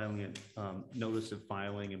filing a notice of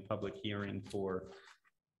filing and public hearing for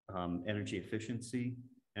energy efficiency.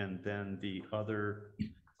 And then the other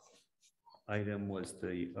item was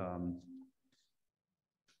it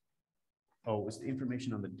was the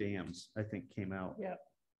information on the dams, I think, came out. Yeah.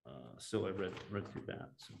 So I read through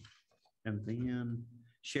that. So. And then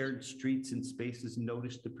shared streets and spaces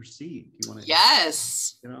notice to proceed. Do you want to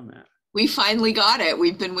get on that? We finally got it.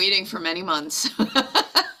 We've been waiting for many months.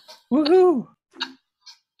 Woohoo!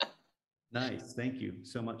 Nice. Thank you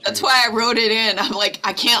so much. That's why I wrote it in. I'm like,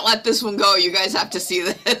 I can't let this one go. You guys have to see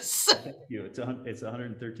this. Thank you. It's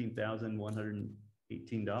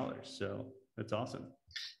 $113,118. So that's awesome.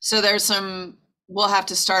 So we'll have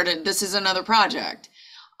to start it. This is another project.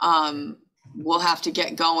 We'll have to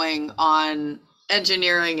get going on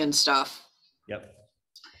engineering and stuff. Yep.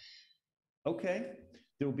 Okay.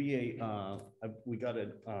 There'll be we got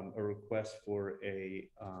a request for a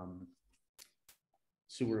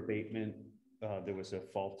sewer abatement. There was a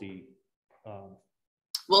faulty.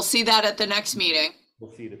 We'll see that at the next meeting.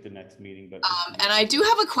 We'll see it at the next meeting. But and I do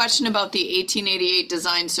have a question about the 1888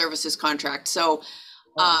 design services contract. So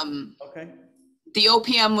okay. The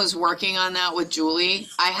OPM was working on that with Julie.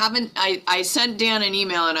 I sent Dan an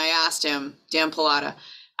email and I asked him, Dan Pilata,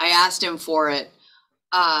 I asked him for it.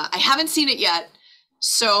 I haven't seen it yet.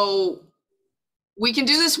 So we can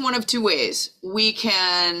do this one of two ways. We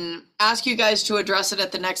can ask you guys to address it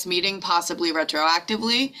at the next meeting, possibly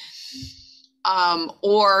retroactively,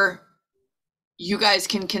 or you guys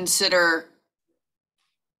can consider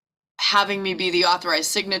having me be the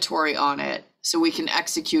authorized signatory on it so we can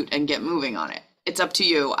execute and get moving on it. It's up to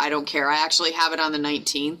you. I don't care. I actually have it on the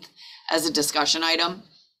 19th as a discussion item.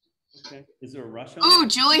 Okay. Is there a rush on Ooh, it?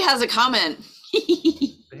 Julie has a comment.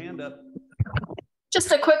 Hand up.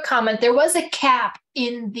 Just a quick comment. There was a cap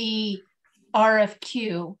in the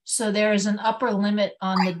RFQ, so there is an upper limit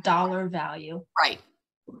on the dollar value. Right.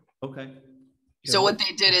 Okay. So what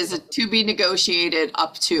they did is to be negotiated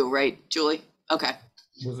up to, right, Julie? Okay.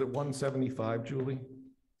 Was it 175, Julie?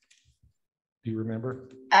 Do you remember?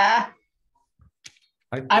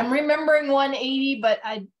 I'm remembering 180, but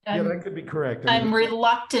yeah, that could be correct. I'm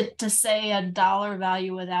reluctant to say a dollar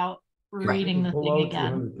value without reading the thing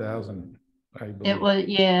again. 200,000. It was,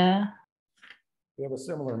 yeah. We have a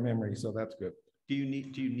similar memory, so that's good. Do you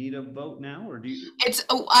need a vote now, or do you?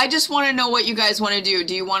 I just want to know what you guys want to do.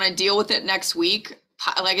 Do you want to deal with it next week?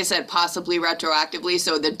 Like I said, possibly retroactively.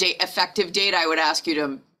 So the effective date, I would ask you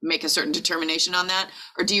to make a certain determination on that,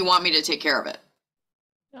 or do you want me to take care of it?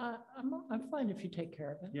 I'm fine if you take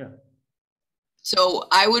care of it. Yeah. So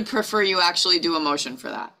I would prefer you actually do a motion for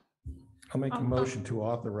that. I'll make a motion to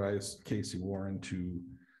authorize Casey Warren to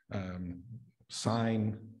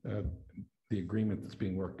sign the agreement that's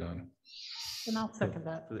being worked on. And I'll second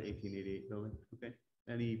that. For the 1888 building. Okay.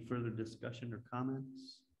 Any further discussion or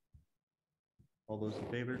comments? All those in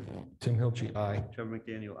favor? Tim Hilchey, aye. Trevor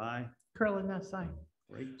McDaniel, aye. Curlin, that's aye.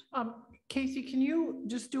 Great. Casey, can you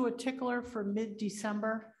just do a tickler for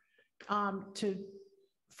mid-December? to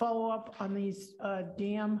follow up on these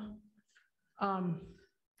dam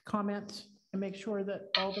comments and make sure that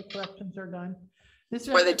all the corrections are done. This is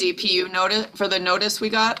For the DPU notice, for the notice we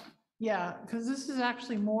got? Yeah, because this is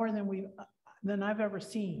actually more than I've ever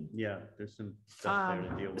seen. Yeah, there's some stuff there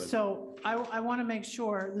to deal with. So I want to make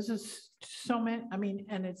sure, this is so many, I mean,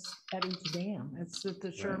 and it's at each dam. It's at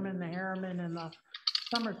the Sherman, the Harriman, and the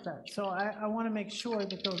Somerset. So I want to make sure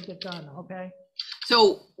that those get done, okay?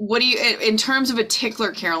 So what do you, in terms of a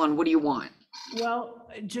tickler, Carolyn, what do you want? Well,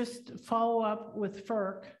 just follow up with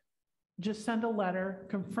FERC. Just send a letter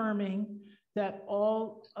confirming that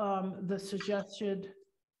all the suggested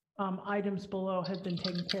items below have been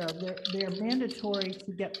taken care of. They're mandatory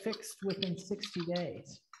to get fixed within 60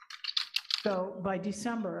 days. So by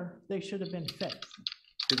December, they should have been fixed.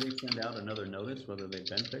 Did they send out another notice whether they've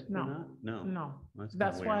been fixed or No. not? No. No, That's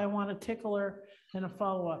that's kinda why weird. I want a tickler and a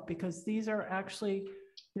follow-up, because these are actually,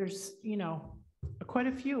 there's, quite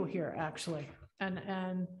a few here, actually.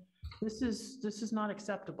 And this is not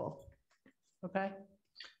acceptable. Okay?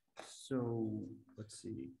 So let's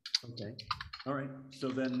see. Okay. All right. So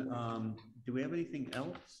then, do we have anything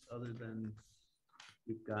else other than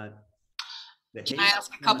we've got the Can I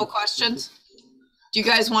ask a couple questions? Do you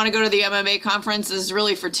guys want to go to the MMA conference? This is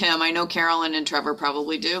really for Tim. I know Carolyn and Trevor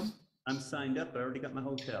probably do. I'm signed up. I already got my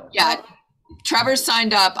hotel. Yeah, Trevor's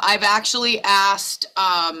signed up. I've actually asked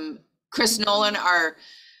Chris Nolan, our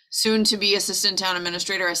soon-to-be assistant town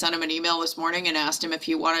administrator. I sent him an email this morning and asked him if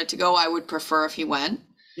he wanted to go. I would prefer if he went.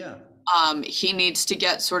 Yeah. He needs to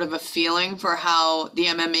get sort of a feeling for how the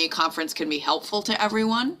MMA conference can be helpful to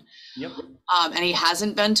everyone. Yep. And he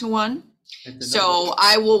hasn't been to one. So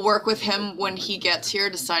I will work with him when he gets here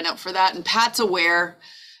to sign up for that. And Pat's aware.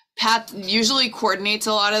 Pat usually coordinates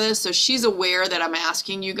a lot of this, so she's aware that I'm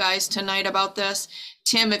asking you guys tonight about this.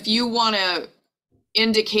 Tim, if you want to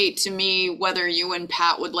indicate to me whether you and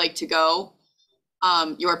Pat would like to go,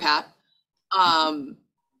 your Pat,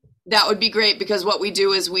 that would be great, because what we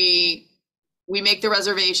do is we make the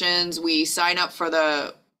reservations, we sign up for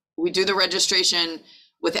we do the registration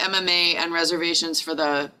with MMA and reservations for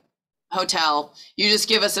the hotel. You just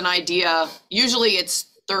give us an idea. Usually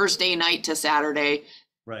it's Thursday night to Saturday.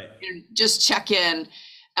 Right. And just check in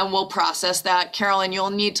and we'll process that. Carolyn, you'll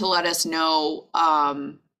need to let us know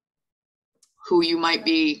who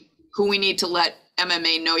we need to let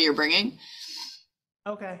MMA know you're bringing.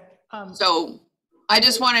 Okay. So I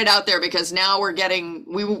just want it out there, because now we're getting,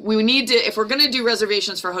 we need to, if we're going to do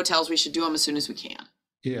reservations for hotels, we should do them as soon as we can.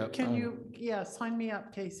 Yeah. Can you, sign me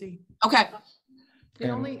up, Casey. Okay. The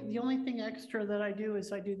only thing extra that I do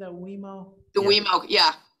is I do the WeMo The WeMo,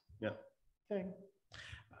 yeah. thing.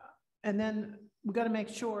 And then we got to make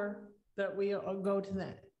sure that we go to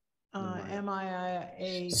the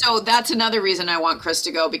MIA. So that's another reason I want Chris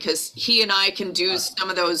to go, because he and I can do some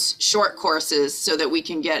of those short courses so that we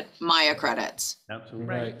can get Maya credits. Absolutely.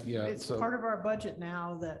 Right, yeah. It's So part of our budget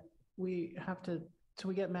now that we have to, so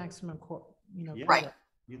we get maximum, Yeah. Right. credit.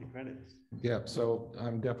 You the credits. yeah, so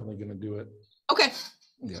I'm definitely going to do it. Okay.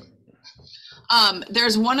 Yeah.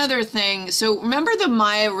 There's one other thing. So remember the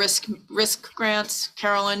Maya risk grants,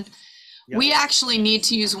 Carolyn? Yep. We actually need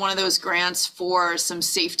to use one of those grants for some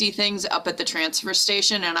safety things up at the transfer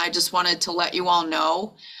station. And I just wanted to let you all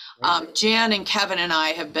know. Jan and Kevin and I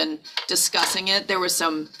have been discussing it.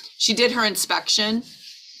 She did her inspection,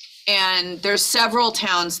 and there's several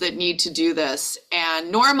towns that need to do this.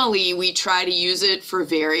 And normally we try to use it for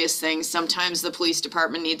various things. Sometimes the police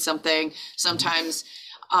department needs something. Sometimes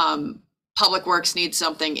Public Works needs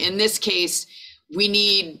something. In this case,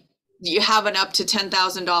 you have an up to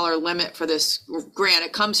 $10,000 limit for this grant.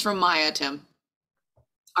 It comes from Maya, Tim,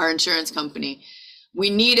 our insurance company. We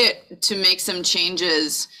need it to make some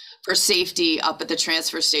changes for safety up at the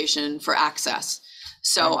transfer station for access.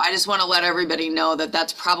 So I just want to let everybody know that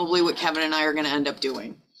that's probably what Kevin and I are going to end up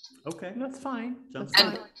doing. Okay. That's fine. Sounds That's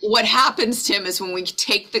And fine. what happens, Tim, is when we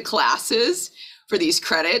take the classes for these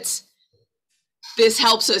credits, this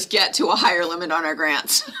helps us get to a higher limit on our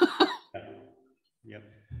grants. Yep.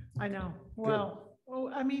 I know. Well,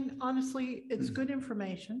 I mean, honestly, it's good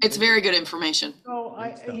information. It's very good information. So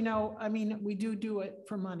Good stuff. we do it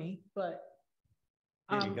for money, but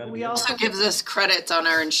Yeah, you gotta we be- also Also gives us credits on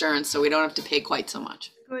our insurance, so we don't have to pay quite so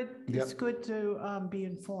much. it's good to be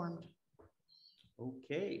informed.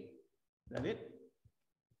 Okay. Is that it?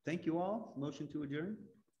 Thank you all. Motion to adjourn.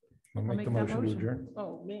 I'll I'll make the motion to adjourn.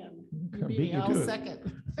 Oh, man. I beat you I'll to it.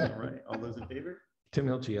 second. All right. All those in favor? Tim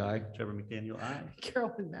Hilchi, aye. Trevor McDaniel, aye.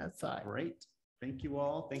 Carolyn, that's I. Great. Thank you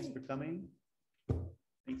all. Thanks for coming.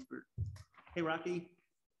 Hey, Rocky.